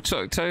 She got them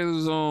Chuck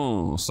Taylors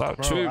on. Stop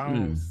Bro, I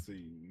tripping. don't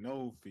see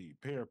no feet.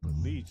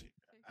 Paraplegic.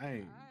 I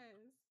ain't.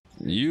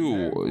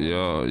 You So you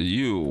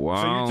telling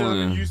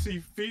wildin'. me you see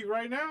feet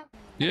right now?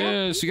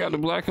 Yeah, she got the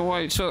black and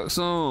white Chucks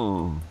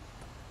on.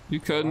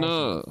 You cutting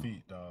up.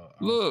 Feet, dog.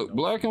 Look,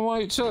 black and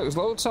white Chucks,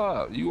 low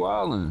top. You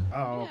wildin'.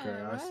 Oh,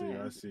 okay.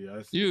 I see.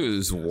 You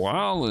is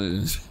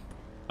wildin'.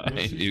 I When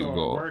ain't she even started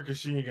go. working,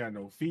 she ain't got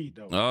no feet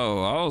though.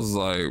 Oh, I was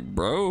like,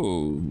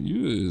 bro,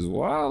 you is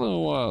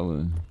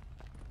wildin'.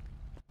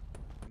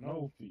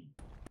 No feet.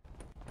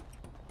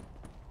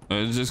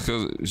 It's just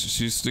cause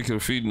she's sticking her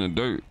feet in the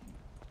dirt,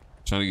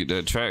 trying to get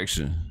that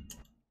traction.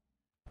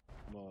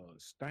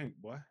 Stank,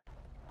 boy.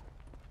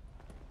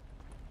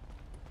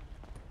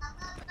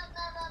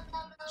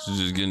 She's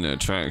just getting that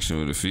traction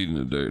with her feet in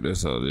the dirt.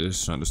 That's all it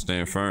is. Trying to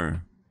stand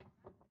firm.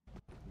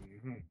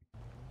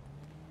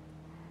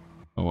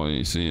 Oh, I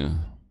ain't seeing.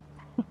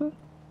 Oh,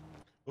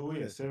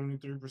 we at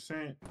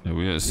 73%. Yeah,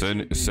 we at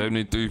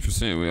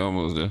 73%. We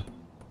almost there.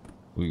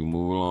 We can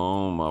move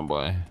along, my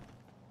boy.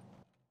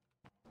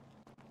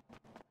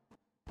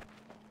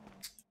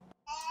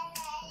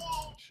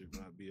 Should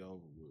not be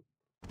over with.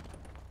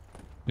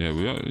 Yeah,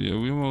 we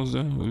almost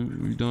there.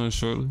 We done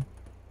shortly.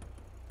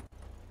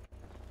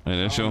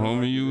 Hey, that's your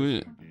homie you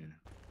with?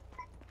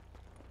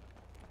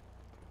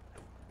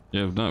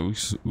 Yeah, if not,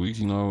 we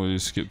can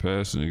always skip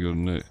past it and go to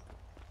next.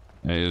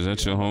 Hey, is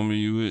that your homie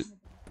you with?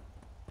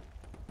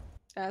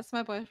 That's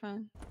my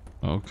boyfriend.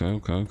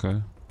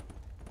 Okay.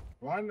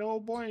 Why no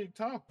boy ain't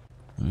talking?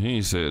 He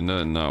ain't said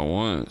nothing not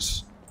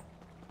once.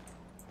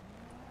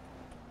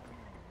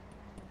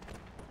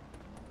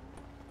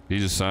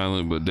 He's just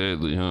silent but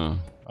deadly, huh?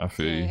 I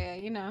feel you. Yeah,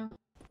 you know.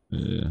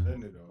 Yeah. That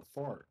nigga a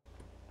fart.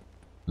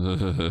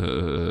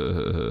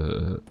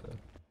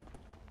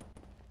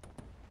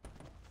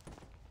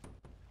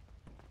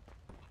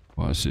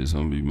 Watch shit's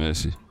gonna be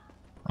messy.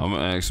 I'm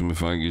gonna ask him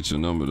if I can get your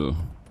number though.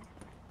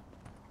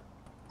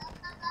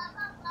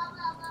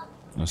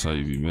 That's how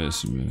you be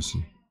messy.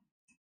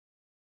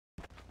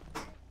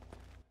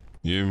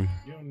 You hear me?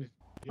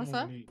 What's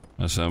up?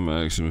 I said I'm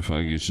gonna ask him if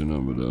I can get your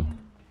number though.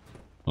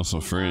 On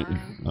some friend,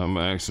 I'm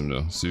gonna ask him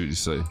though. See what you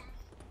say.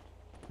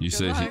 You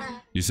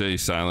say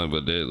he's silent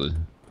but deadly.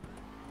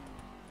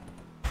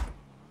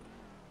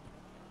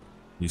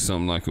 He's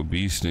something like a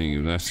bee sting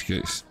if that's the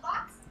case.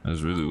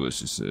 That's really what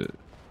she said.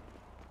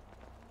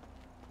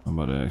 I'm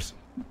about to ask.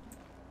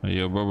 Hey,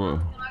 yo, bro.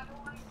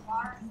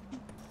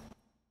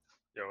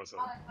 Yo, what's up?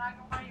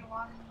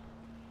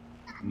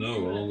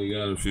 No, I only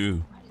got a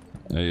few.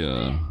 Hey,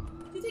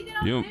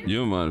 you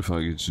don't mind if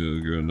I get your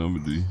girl number,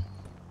 do you?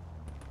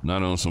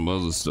 Not on some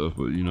other stuff,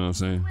 but you know what I'm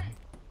saying?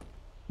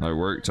 Like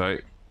work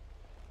type.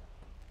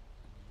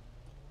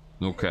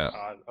 No cap.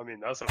 I mean,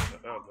 that's up to her,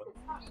 but...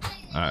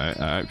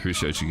 Alright,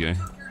 appreciate you, gang.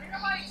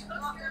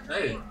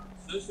 Hey,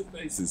 shut your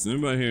faces.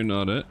 Anybody hearing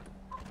all that?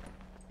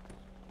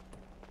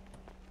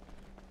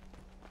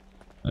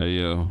 Hey,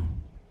 yo.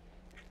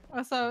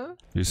 What's up?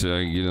 He said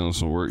I can get on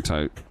some work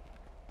type.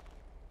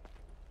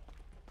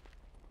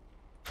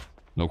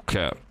 No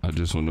cap. I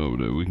just went over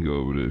there. We can go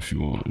over there if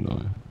you want. You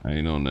know, I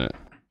ain't on that.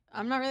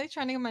 I'm not really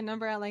trying to get my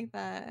number out like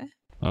that.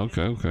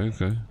 Okay.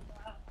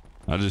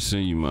 I just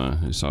sent you mine.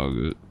 It's all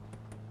good.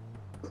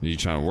 If you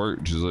trying to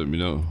work, just let me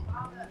know.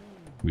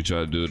 We try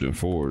to do it in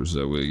fours.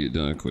 That way it get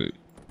done quick.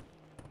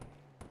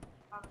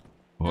 No,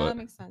 What? that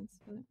makes sense.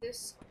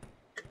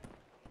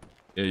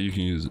 Yeah, you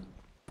can use it.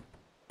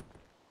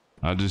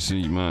 I just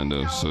sent you mine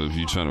though. So if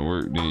you trying to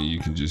work, then you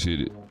can just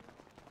hit it.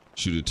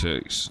 Shoot a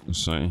text the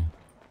same.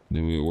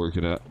 Then we'll work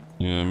it out.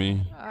 You know what I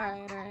mean?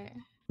 Alright.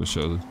 For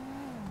sure.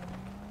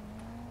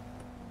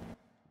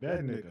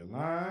 That nigga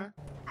lying.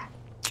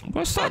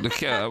 What's up, the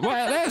cat? Wow,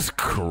 that's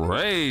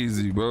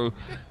crazy, bro.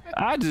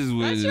 I just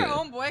was. That's your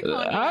own boy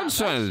calling you I'm out.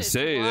 trying to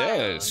say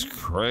that's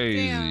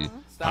crazy.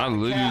 Damn. I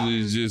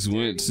literally just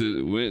went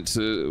to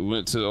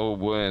the old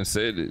boy and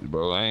said it,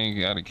 bro. I ain't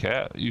got a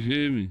cat. You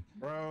hear me?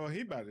 Bro,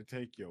 he about to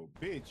take your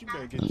bitch. You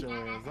better get your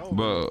ass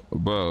over.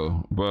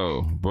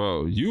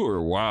 Bro, you are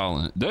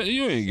wildin'.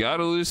 You ain't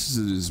gotta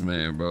listen to this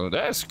man, bro.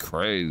 That's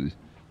crazy.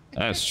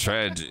 That's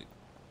tragic.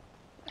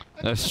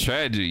 That's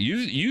tragic.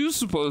 You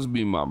supposed to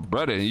be my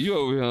brother, and you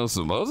over here on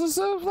some other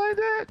stuff like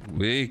that?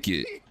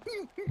 Wicked.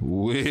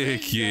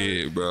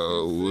 Wicked,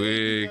 bro.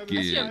 That's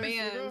your Wicked.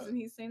 man's, and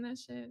he's saying that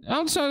shit.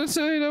 I'm trying to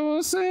tell you that what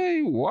I'm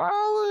saying.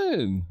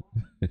 Wildin'.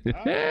 Y'all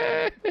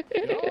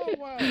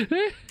wild.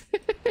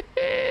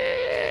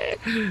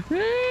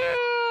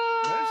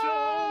 That's your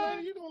old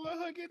lady. You gonna let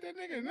her get that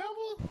nigga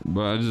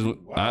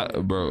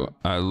number? Bro,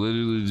 I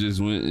literally just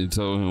went and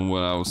told him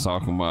what I was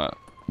talking about.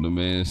 The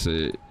man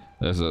said,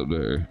 "That's up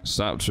there.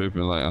 Stop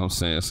tripping like I'm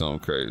saying something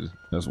crazy.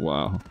 That's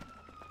wild.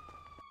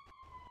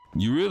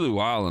 You really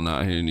wilding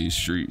out here in these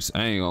streets.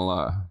 I ain't gonna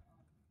lie.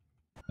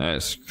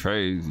 That's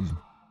crazy."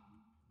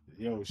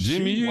 Yo,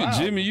 Jimmy, you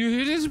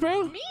hear this,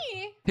 bro? Me?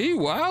 He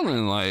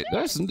wilding like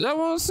that's what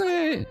I'm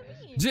saying.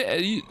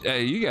 You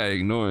gotta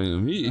ignore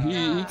him. He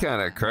kind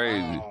of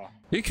crazy.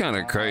 He kind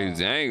of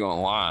crazy. I ain't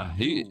gonna lie.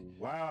 He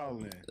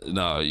wilding.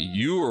 No,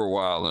 you were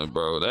wilding,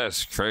 bro.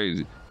 That's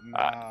crazy.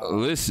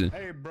 Listen,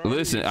 Hey, bro,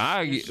 listen.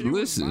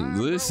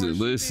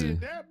 Listen.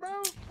 That,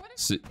 bro?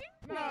 See,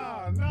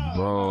 Nah.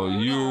 bro,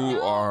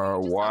 you are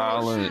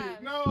wilding.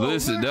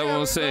 Listen, that's what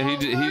I'm saying. He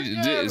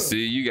did.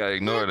 See, you gotta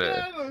ignore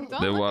that.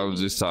 That's what I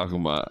was just talking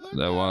about.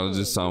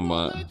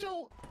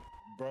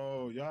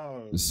 Bro,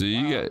 y'all. See,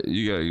 you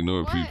gotta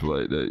ignore people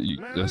like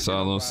that. That's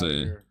all I'm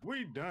saying.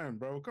 We done,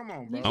 bro. Come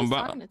on, bro. I'm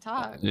about to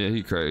talk. Yeah,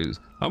 he crazy.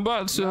 I'm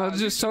about to. I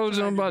just told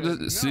you I'm about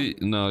to see.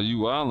 No, you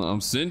wildin'.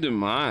 I'm sending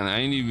mine. I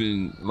ain't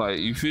even like.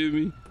 You feel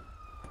me?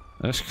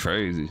 That's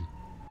crazy.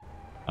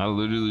 I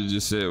literally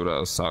just said what I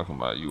was talking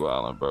about. You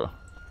wildin', bro.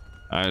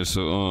 Alright,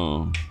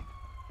 so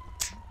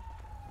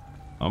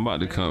I'm about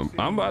to come,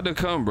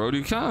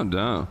 Brody. Calm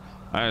down.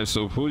 Alright,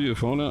 so pull your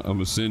phone out. I'm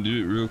gonna send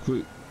you it real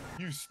quick.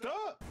 You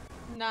stuck?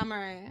 Nah,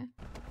 Mariah.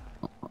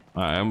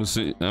 Alright, I'm gonna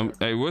send.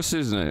 Hey, what's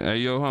his name? Hey,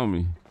 yo,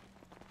 homie.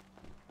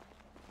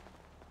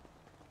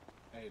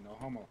 Hey, no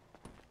homo.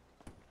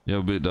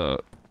 Yo, big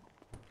dog.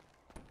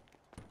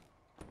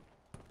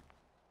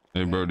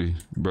 Hey, Brody.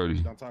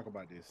 Don't talk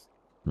about this.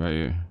 Right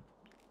here.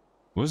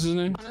 What's his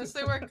name?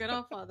 Honestly, we're good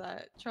off all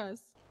that.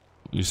 Trust.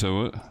 You said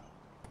what?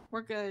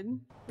 We're good.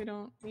 We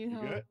don't need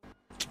help. Good?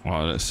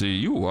 Oh, see,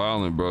 you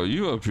wildin', bro.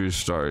 You up here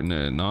starting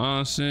that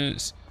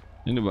nonsense.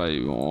 Anybody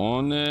even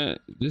on that?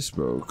 This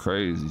bro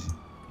crazy.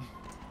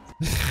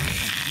 You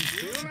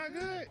still not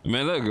good?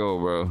 Man, let go,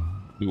 bro.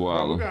 You Bro,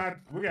 wildin'.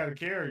 we gotta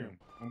carry him.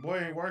 My boy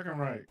ain't working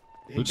right.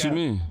 What you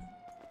mean?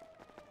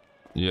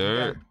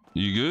 Yeah,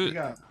 you He good?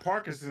 got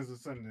Parkinson's or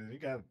something. He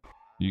got.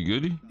 You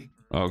goody?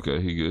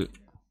 Okay, he good.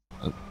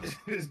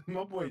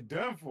 My boy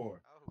done for.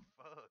 Oh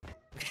fuck.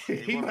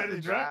 He about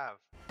to drive.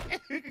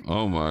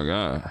 Oh my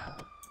god.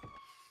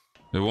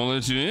 They won't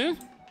let you in?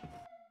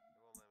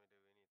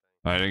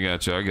 Alright, I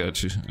got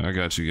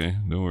you, gang.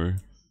 Don't worry.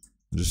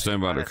 Just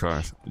stand by the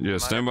car. Yeah,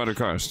 stand by the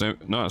car. Stand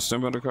by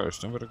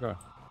the car.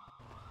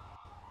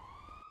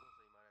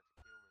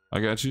 I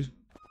got you.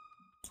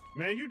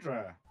 Man, you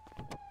drive.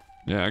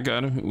 Yeah, I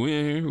got him. We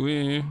in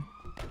here.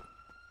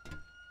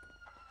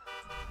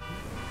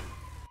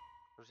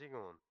 Where's he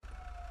going?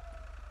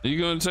 You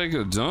gonna take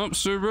a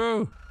dumpster,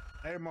 bro?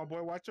 Hey, my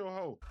boy, watch your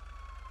hoe.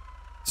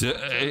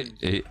 Hey,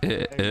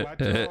 watch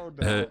your hoe,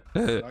 dog.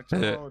 Watch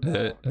your hoe, dog.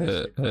 That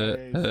shit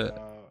crazy, dog.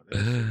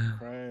 That shit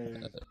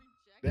crazy.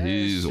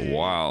 He's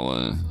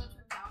wildin'.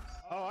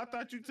 Oh, I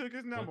thought you took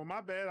his number.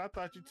 My bad. I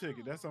thought you took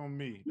it. That's on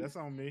me. That's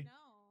on me.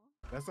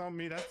 All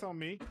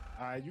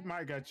right, you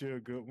might got you a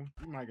good one.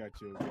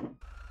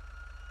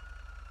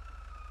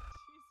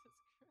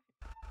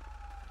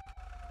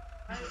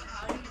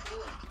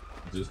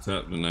 Just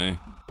tap the name.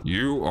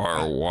 You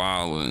are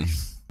wildin'.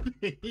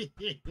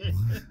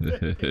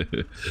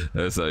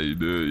 That's how you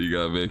do it. You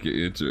gotta make it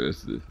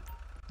interesting.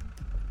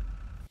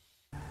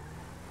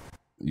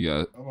 You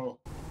got.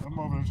 I'm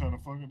over there trying to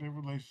fuck up their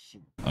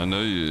relationship. I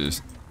know you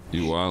is.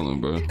 You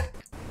wildin', bro.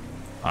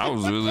 I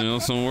was really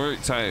on some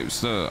work type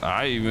stuff.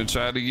 I even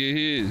tried to get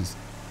his.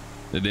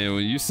 And then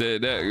when you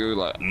said that, you were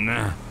like,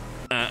 nah.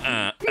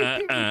 I'm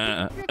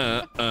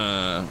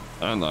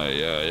like,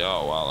 yeah,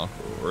 y'all wildin'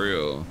 for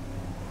real.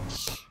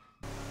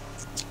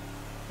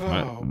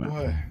 Oh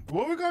boy.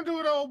 What we gonna do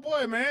with old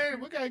boy, man?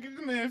 We gotta get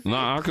the man fixed.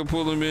 Nah, I could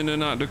pull him in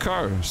and out the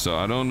car. So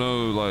I don't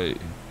know, like.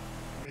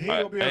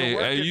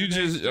 Hey, you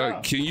just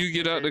can you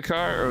get out the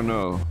car or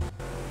no?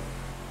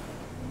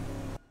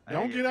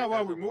 Don't get out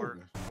while we're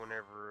moving.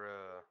 Whenever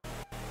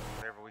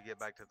we get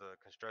back to the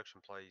construction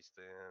place,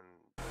 then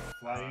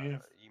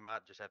you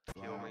might just have to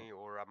kill me,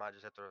 or I might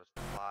just have to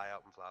fly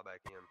out and fly back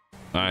in.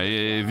 All right,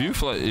 yeah. If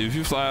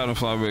you fly out and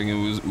fly back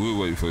in, we'll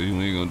wait for you.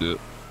 We ain't gonna do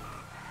it.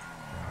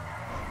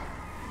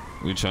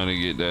 We trying to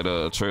get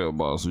that trail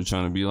boss. We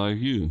trying to be like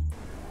you.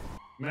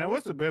 Man,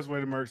 what's the best way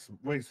to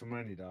waste some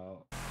money,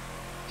 dog?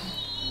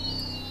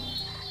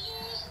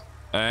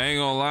 I ain't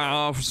gonna lie,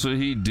 officer.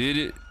 He did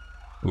it.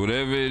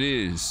 Whatever it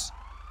is.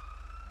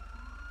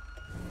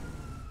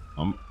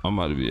 I'm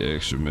about to be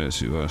extra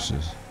messy. Watch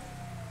this.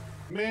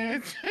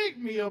 Man, take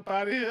me up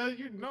out of here.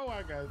 You know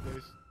I got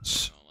this.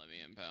 Don't let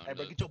me impound. Hey,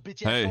 bro, get your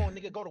bitch ass on,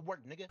 nigga. Go to work,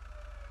 nigga.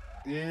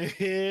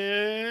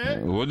 Yeah.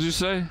 What'd you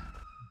say?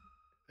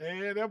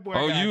 Hey, that boy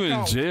Oh, got you in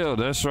caught. jail?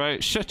 That's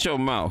right. Shut your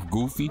mouth,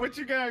 Goofy. What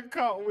you got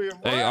caught with,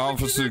 boy? Hey, What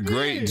officer, you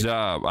great did?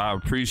 job. I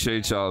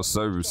appreciate y'all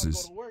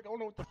services.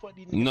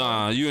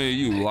 Nah, you ain't.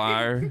 You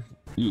liar.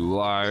 You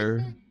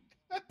liar.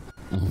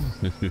 Mad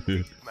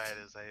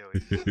as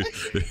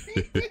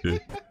hell.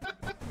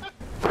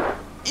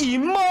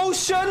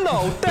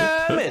 Emotional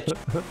damage.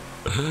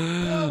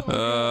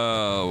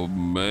 Oh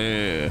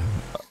man.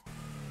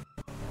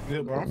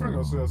 Yeah, bro, I'm finna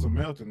go sell some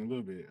melting a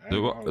little bit.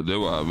 That's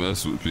why I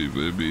mess with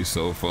people. It'd be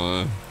so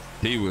fun.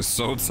 He was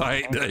so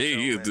tight that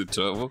he into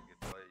trouble.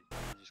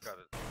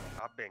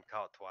 I've been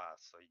caught twice,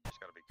 so you just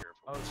gotta be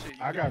careful. Oh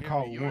shit, I got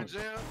caught you in once.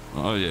 jail?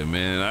 Oh yeah,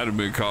 man, I'd have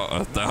been caught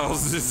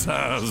 1,000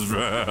 times,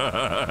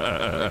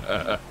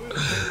 bro.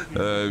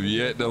 I've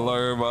yet to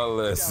learn my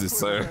lesson,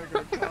 sir.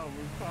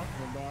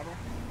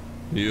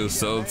 He was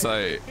so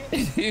tight.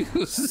 He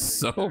was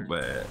so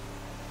bad.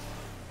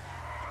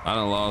 I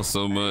done lost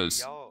so much.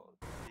 Do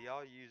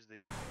y'all use the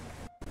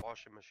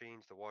washing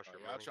machines to wash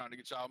your Y'all money? trying to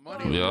get y'all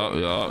money?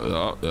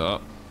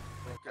 Yup.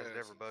 Has it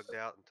ever bugged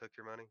out and took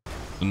your money?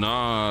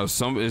 Nah,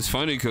 it's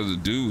funny because the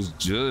dude was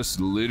just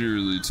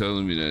literally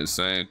telling me that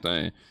same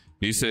thing.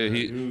 He said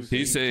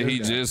he said he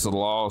just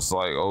lost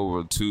like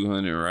over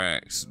 200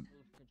 racks.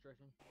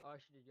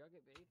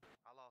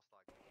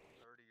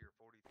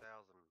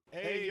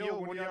 Hey, yo,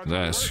 when y'all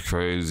That's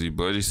crazy,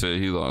 but he said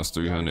he lost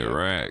 300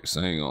 racks.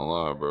 I ain't gonna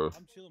lie, bro.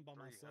 I'm chilling by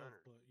myself,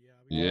 but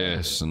yeah.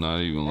 Yes, not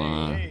even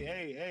lying.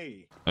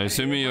 Hey,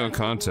 send me your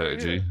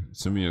contact, G.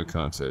 Send me your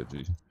contact,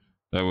 G.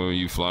 That way when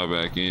you fly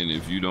back in,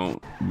 if you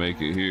don't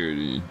make it here,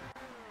 then you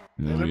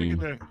know what I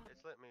mean?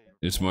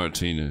 It's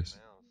Martinez.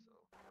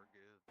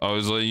 Oh,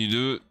 it's letting you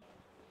do it?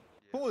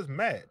 Who is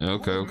Matt?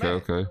 Okay.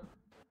 That's the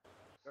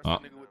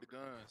nigga with the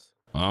guns.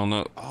 I don't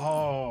know.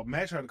 Oh,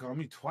 Matt tried to call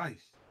me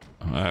twice.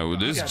 All right, well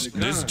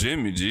this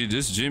Jimmy, G.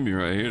 This Jimmy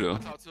right here though. I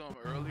talked to him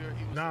earlier.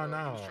 He was, No. he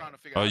was trying to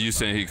figure Oh, out you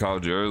saying he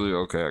called you earlier?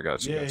 Okay, I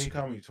got you. Yeah, got he you.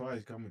 called me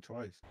twice.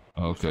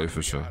 Okay,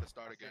 for sure. how to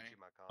start a game.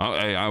 Oh,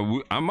 hey,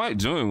 I might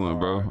join one,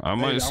 bro. I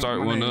might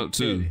start one up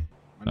too.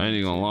 I ain't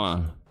even gonna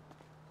lie.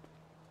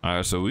 All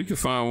right, so we can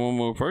find one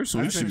more person.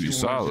 We should be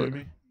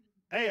solid.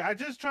 Hey, I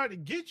just tried to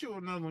get you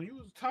another one. You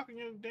was talking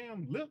your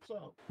damn lips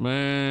off.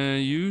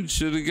 Man, you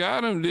should have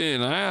got him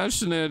then. I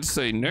shouldn't have to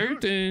say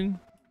nothing.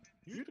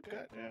 You the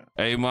goddamn.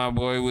 Hey, my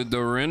boy with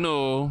the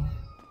rental.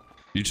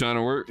 You trying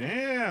to work?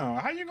 Damn,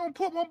 how you gonna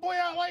put my boy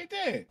out like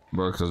that?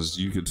 Bro, because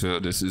you can tell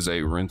this is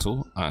a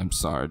rental. I'm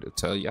sorry to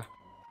tell ya.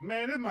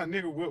 Man, this my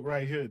nigga whip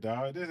right here,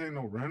 dog. This ain't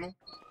no rental.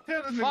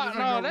 Tell this nigga Fuck this ain't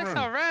no, no that's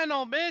rental. a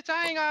rental, bitch.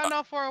 I ain't got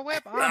enough for a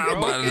whip. I'm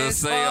about to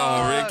say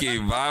on Ricky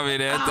Bobby,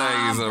 that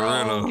thing is a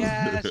rental.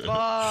 Yes,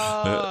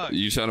 fuck.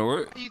 You trying to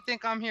work? You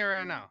think I'm here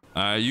right now?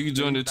 All right, you can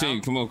join the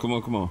team. Come on.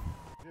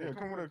 Yeah,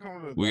 come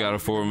with We got a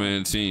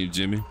 4-man team,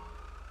 Jimmy.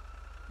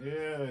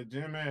 Yeah,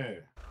 Jimmy.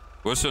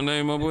 What's your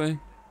name, my boy?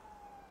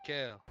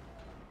 Kel.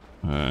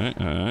 All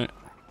right.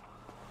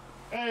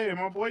 Hey,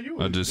 my boy, you.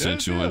 I just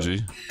sent you one, G.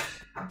 Yeah,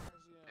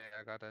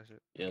 I got that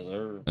shit. Yes,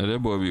 sir. Hey, that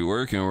boy be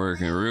working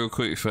real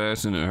quick,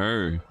 fast, in a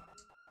hurry.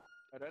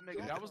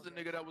 That was the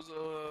nigga that was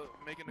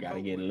making the Gotta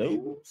code get with me.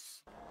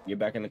 loose. Get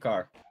back in the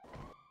car.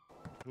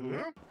 The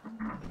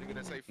nigga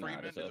that say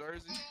Freeman, that's New us.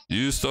 Jersey.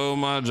 You stole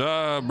my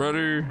job,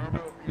 brother.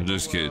 I'm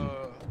just kidding.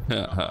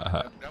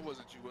 That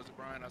wasn't you, was it,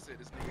 Brian? I said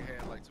this nigga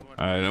had like 200.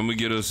 All right, I'm gonna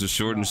get us a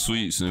short and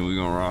sweets, and we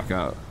gonna rock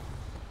out.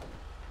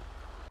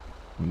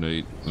 When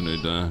they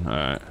done, all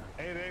right.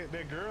 Hey,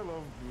 that girl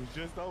was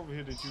just over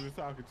here that you was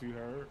talking to,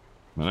 her.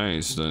 Man, I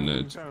ain't done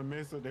You that. trying to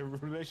mess up their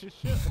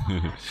relationship.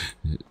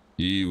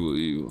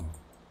 Evil.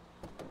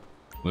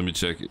 Let me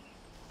check it.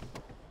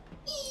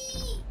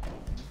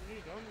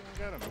 You don't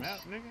even got a map,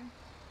 nigga.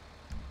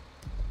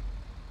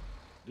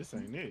 This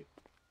ain't it.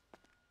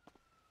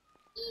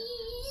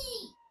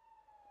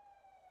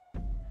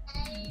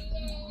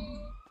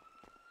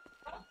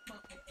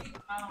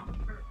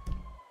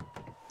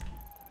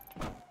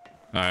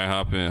 All right,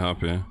 hop in.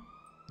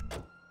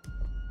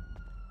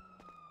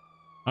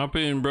 Hop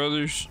in,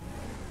 brothers.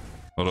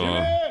 Hold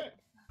on.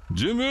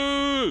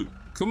 Jimmy!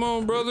 Come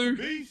on, brother.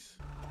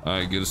 All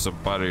right, get us up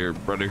out of here,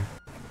 brother.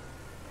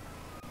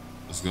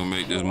 Let's go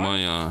make this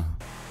money on.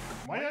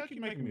 Why y'all keep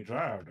making me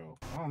drive, though?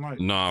 I don't like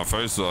it. Nah,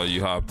 first of all,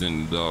 you hopped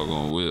in the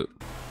doggone whip.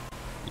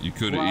 You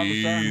could have Well, I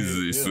was trying to,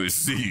 easily yeah. switched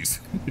seats.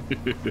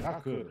 I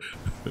could.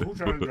 Who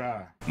trying to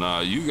drive? Nah,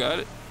 you got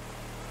it.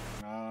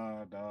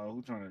 Nah, dog.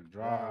 Who trying to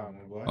drive, my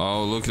boy?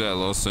 Oh, look at that.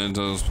 Los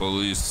Santos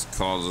police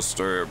caused a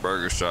stir at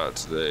Burger Shot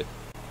today.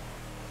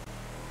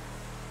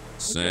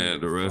 Saying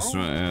at the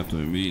restaurant after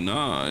the meeting.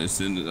 Nah, it's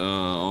in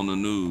on the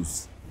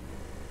news.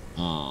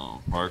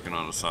 Parking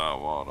on the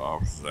sidewalk, the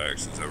officer's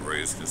actions have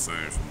raised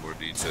concerns. For more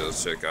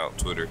details, check out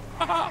Twitter.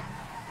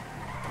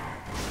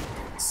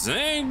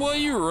 Zang, boy,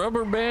 you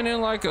rubber banding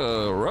like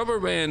a rubber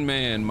band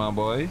man, my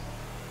boy.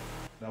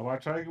 Now, why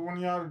try to get one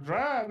of y'all to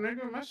drive,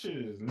 nigga? My shit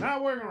is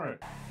not working right.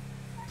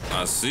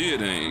 I see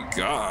it ain't.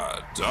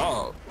 God,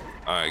 dog.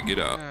 All right, get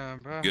out.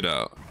 Get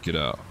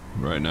out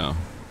right now.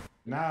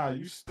 Nah,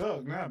 you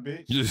stuck now,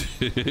 bitch.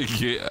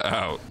 Get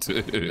out.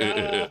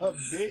 Nah,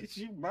 bitch,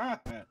 you mine.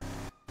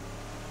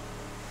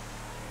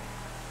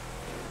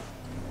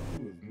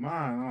 You was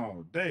mine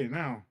all day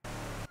now.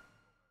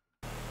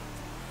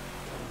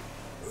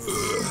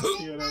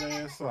 Kill that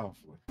ass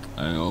softly.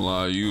 I ain't gonna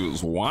lie, you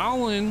was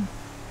wildin'.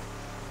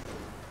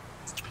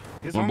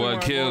 My boy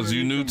Kels,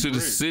 you new to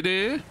the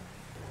city?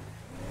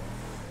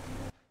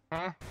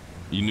 Huh?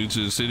 You new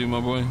to the city, my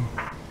boy?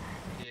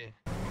 Yeah.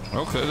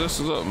 Okay, that's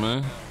what's up,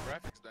 man.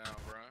 Graphics down,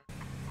 bro.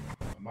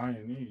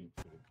 Mine need.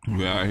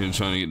 We out here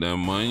trying to get that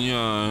money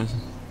on.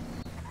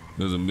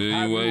 There's a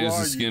million ways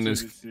to skin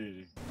this.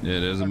 Yeah,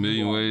 there's a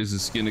million ways to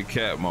skin a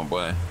cat, my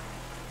boy.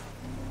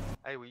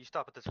 Hey, will you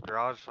stop at this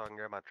garage so I can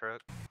grab my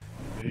truck?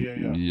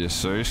 Yeah. Yes,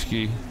 sir,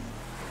 ski.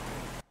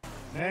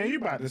 Man, you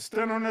about to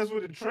stand on us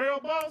with the trail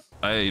boss?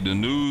 Hey, the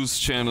news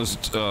channels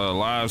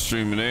live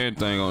streaming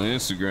everything on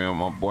Instagram,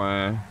 my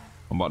boy.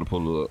 I'm about to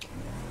pull it up.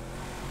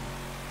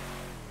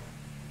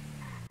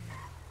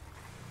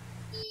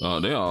 Oh,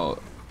 they all,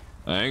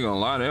 I ain't gonna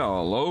lie, they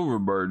all over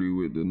Birdie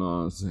with the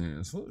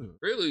nonsense. What is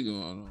really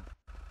going on?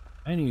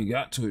 I ain't even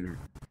got Twitter.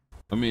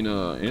 I mean,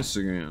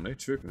 Instagram. They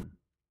tripping.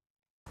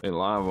 They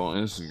live on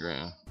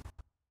Instagram.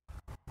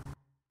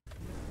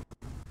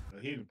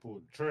 He done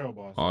pulled the trail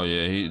boss. Oh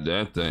yeah,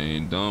 that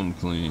thing dumb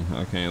clean.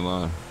 I can't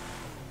lie.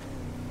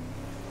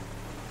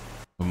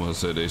 I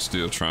must say they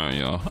still trying,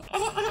 y'all.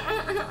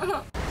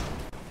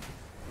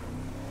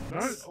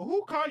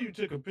 Who called you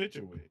took a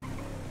picture with?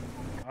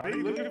 Are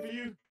you looking for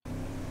you?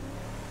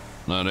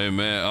 No, they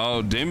mad.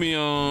 Oh,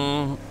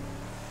 Demion.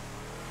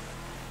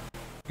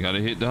 Gotta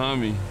hit the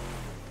homie.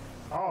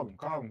 Call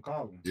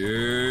him.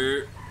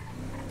 Yeah.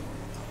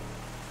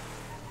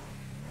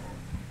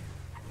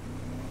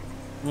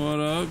 What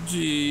up,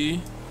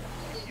 G?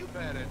 You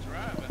bad at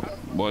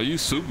driving. Boy, you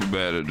super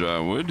bad at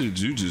driving. Where did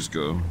you just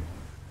go?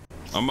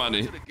 I'm about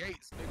to. To the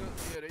gates, nigga.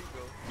 Yeah, there you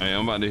go. Hey,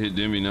 I'm about to hit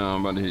Demi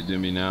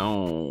now.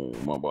 Oh,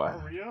 my boy.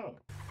 Hurry up.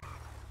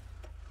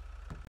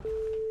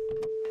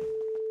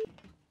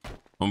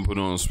 I'm gonna put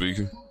it on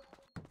speaker.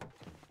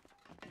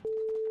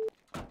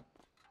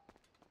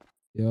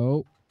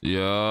 Yo.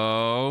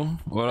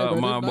 What up,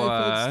 my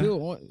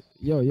boy?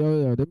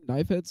 Yo. Them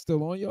knife heads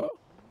still on y'all?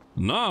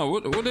 Nah,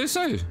 what they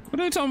say? What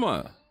they talking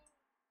about?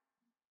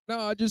 No,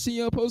 I just seen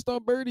y'all post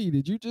on Birdie.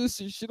 Did you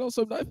just shit on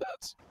some knife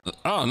heads?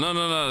 Oh no,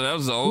 that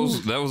was the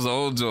old. That was the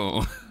old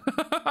joint.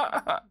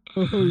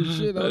 Oh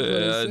shit!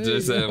 I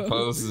just had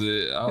posted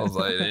it. I was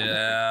like,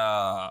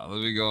 yeah,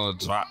 let me go and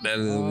drop that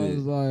a little bit. I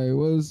was like,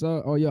 what's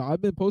up? Oh yeah,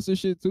 I've been posting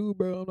shit too,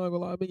 bro. I'm not gonna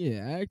lie, I've been getting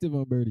active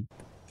on Birdie.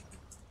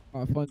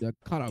 I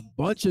caught a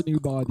bunch of new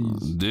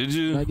bodies. Did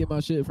you? When I get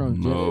my shit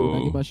from Jay. No.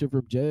 When I get my shit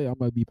from Jay, I'm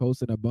gonna be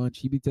posting a bunch.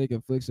 He be taking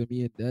flicks of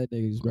me and dead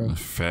niggas, bro.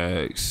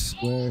 Facts.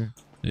 Swear.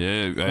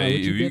 Yeah, Bro, hey, what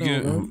if you you been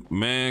get on,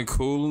 man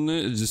cooling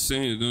it, just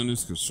saying you're doing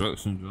this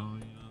construction job, you know what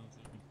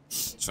I'm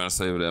saying? Trying to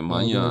save that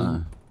money.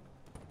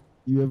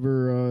 You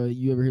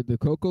ever hit the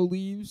cocoa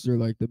leaves or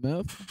like the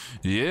meth?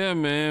 Yeah,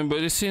 man,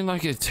 but it seemed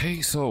like it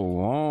takes so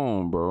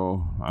long,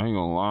 bro. I ain't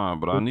gonna lie,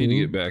 but I need to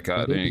get back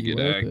out there and get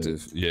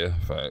active. Yeah,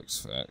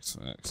 facts.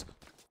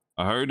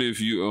 I heard if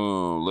you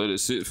let it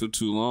sit for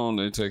too long,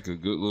 they take a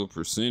good little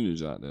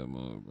percentage out that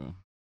mug, bro.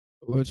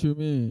 What you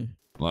mean?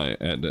 Like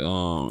at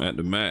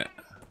the mat.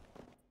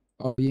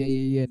 Oh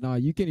yeah. Nah,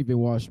 you can't even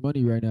wash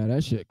money right now.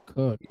 That shit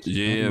cooked.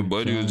 Yeah,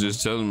 buddy was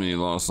just telling me he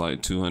lost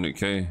like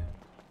 200K.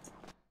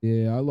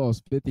 Yeah, I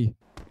lost 50.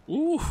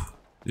 Ooh.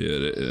 Yeah,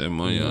 that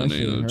money Yeah, on that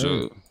ain't no shit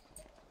joke.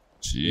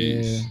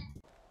 Jeez. Yeah.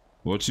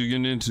 What you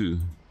getting into?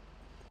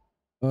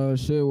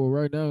 Shit. Well,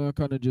 right now I'm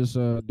kind of just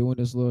doing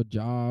this little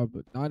job,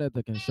 not at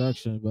the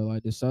construction, but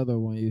like this other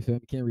one. You feel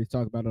me? Can't really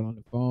talk about it on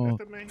the phone.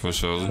 For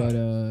sure. But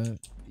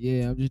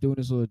yeah, I'm just doing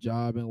this little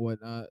job and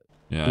whatnot.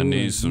 Yeah, I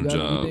need some you got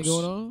jobs. anything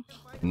going on?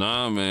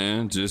 Nah,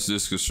 man, just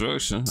this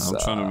construction. I'm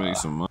trying to make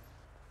some money.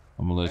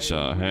 I'm gonna let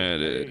y'all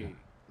have it. Hey,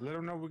 let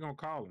them know we're gonna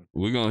call him.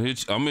 We're gonna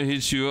hit you. I'm gonna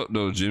hit you up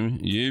though, Jimmy.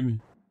 You hear me?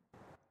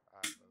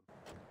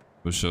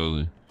 For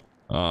surely.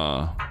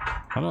 How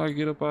do I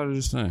get up out of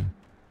this thing?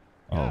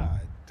 Oh.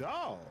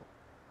 Dog.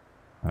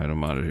 Alright,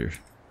 I'm out of here.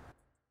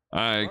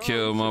 Alright,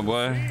 kill my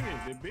boy.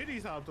 The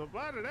biddies hopped up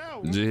out of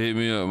that one. Just hit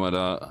me up, my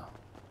dog.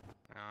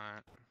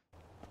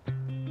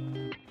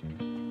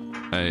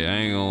 Hey, I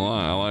ain't gonna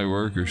lie, I like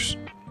workers.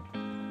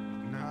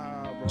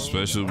 Nah, bro.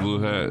 Special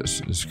blue hats.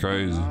 It's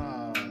crazy.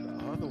 Nah, the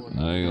other one.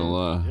 I ain't gonna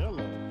lie.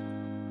 Yellow.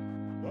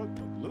 Fuck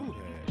the blue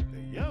hat. The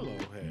yellow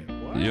hat.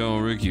 What? Yo,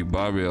 Ricky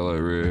Bobby, I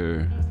like red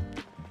hair.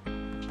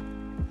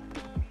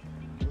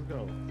 Let's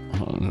go.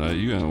 Oh, nah,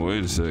 you gotta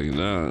wait a second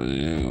now.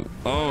 Yeah.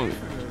 Oh,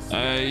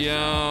 hey,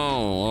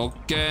 yo.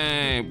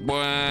 Okay,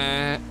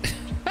 boy.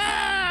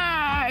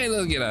 Hey,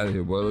 let's get out of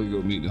here, boy. Let's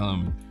go meet the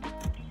homie.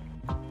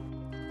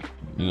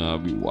 You know, I'll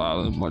be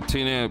wildin'.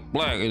 Martina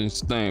Black in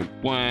this thing,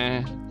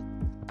 boy.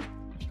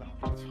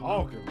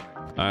 Talking.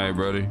 Alright,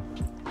 brother.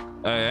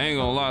 Hey, I ain't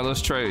gonna lie,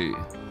 let's trade.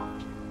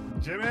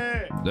 Jimmy.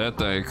 That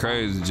thing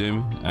crazy,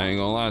 Jimmy. I ain't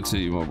gonna lie to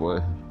you, my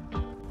boy.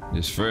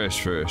 It's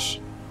fresh.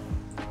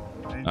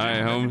 Hey, Hey, All right,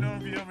 Jim, let me homie. know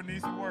if you ever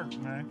need some work,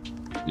 man.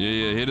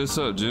 Yeah, hit us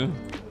up, Jim.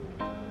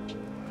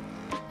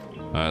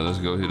 All right, let's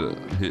go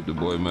hit the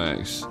boy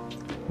Max.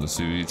 Let's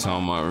see what he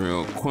talking about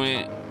real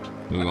quick.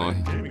 We're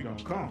gonna. Jimmy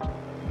gonna come.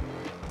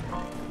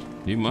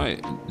 He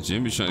might.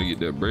 Jimmy trying to get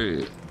that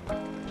bread.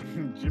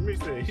 Jimmy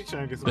said he's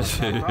trying to get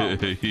some.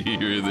 He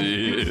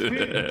really is.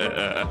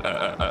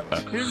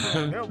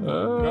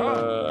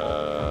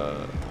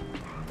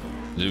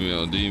 Jimmy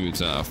on demon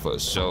time for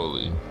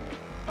surely.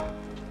 All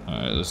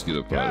right, let's get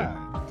up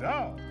out.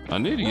 I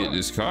need to get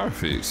this car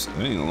fixed.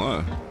 I ain't gonna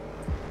lie.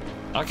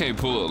 I can't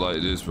pull up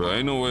like this, bro.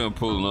 Ain't no way I'm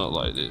pulling up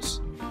like this.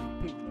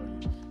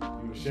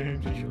 You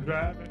ashamed that you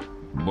driving?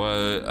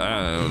 But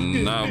I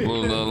am not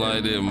pulling up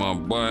like that, my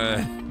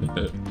boy.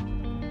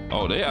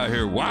 Oh, they out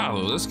here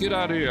wild. Let's get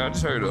out of here. I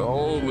just heard a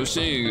whole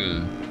machine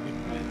gun.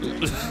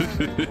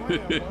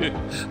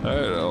 I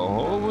heard a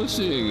whole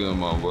machine gun,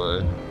 my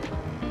boy.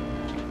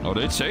 Oh,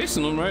 they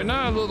chasing them right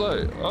now. It look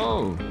like.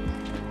 Oh.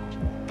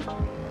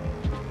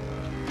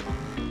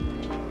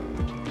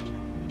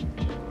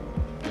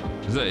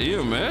 Is that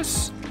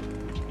EMS?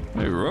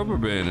 They rubber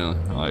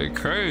banding like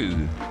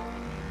crazy.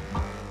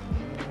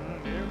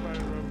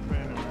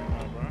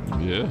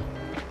 Yeah.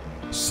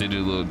 City a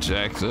little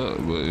jacked up,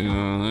 but you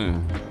know what I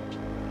mean.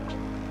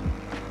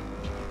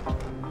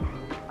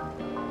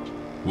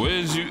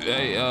 Where's you?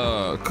 Hey,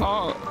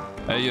 call.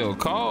 Hey, yo,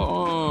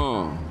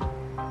 call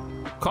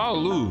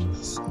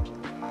Luz.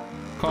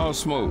 Call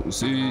Smoke.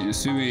 See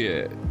where he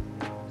at.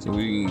 So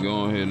we can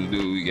go ahead and do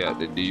what we got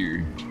the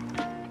deer.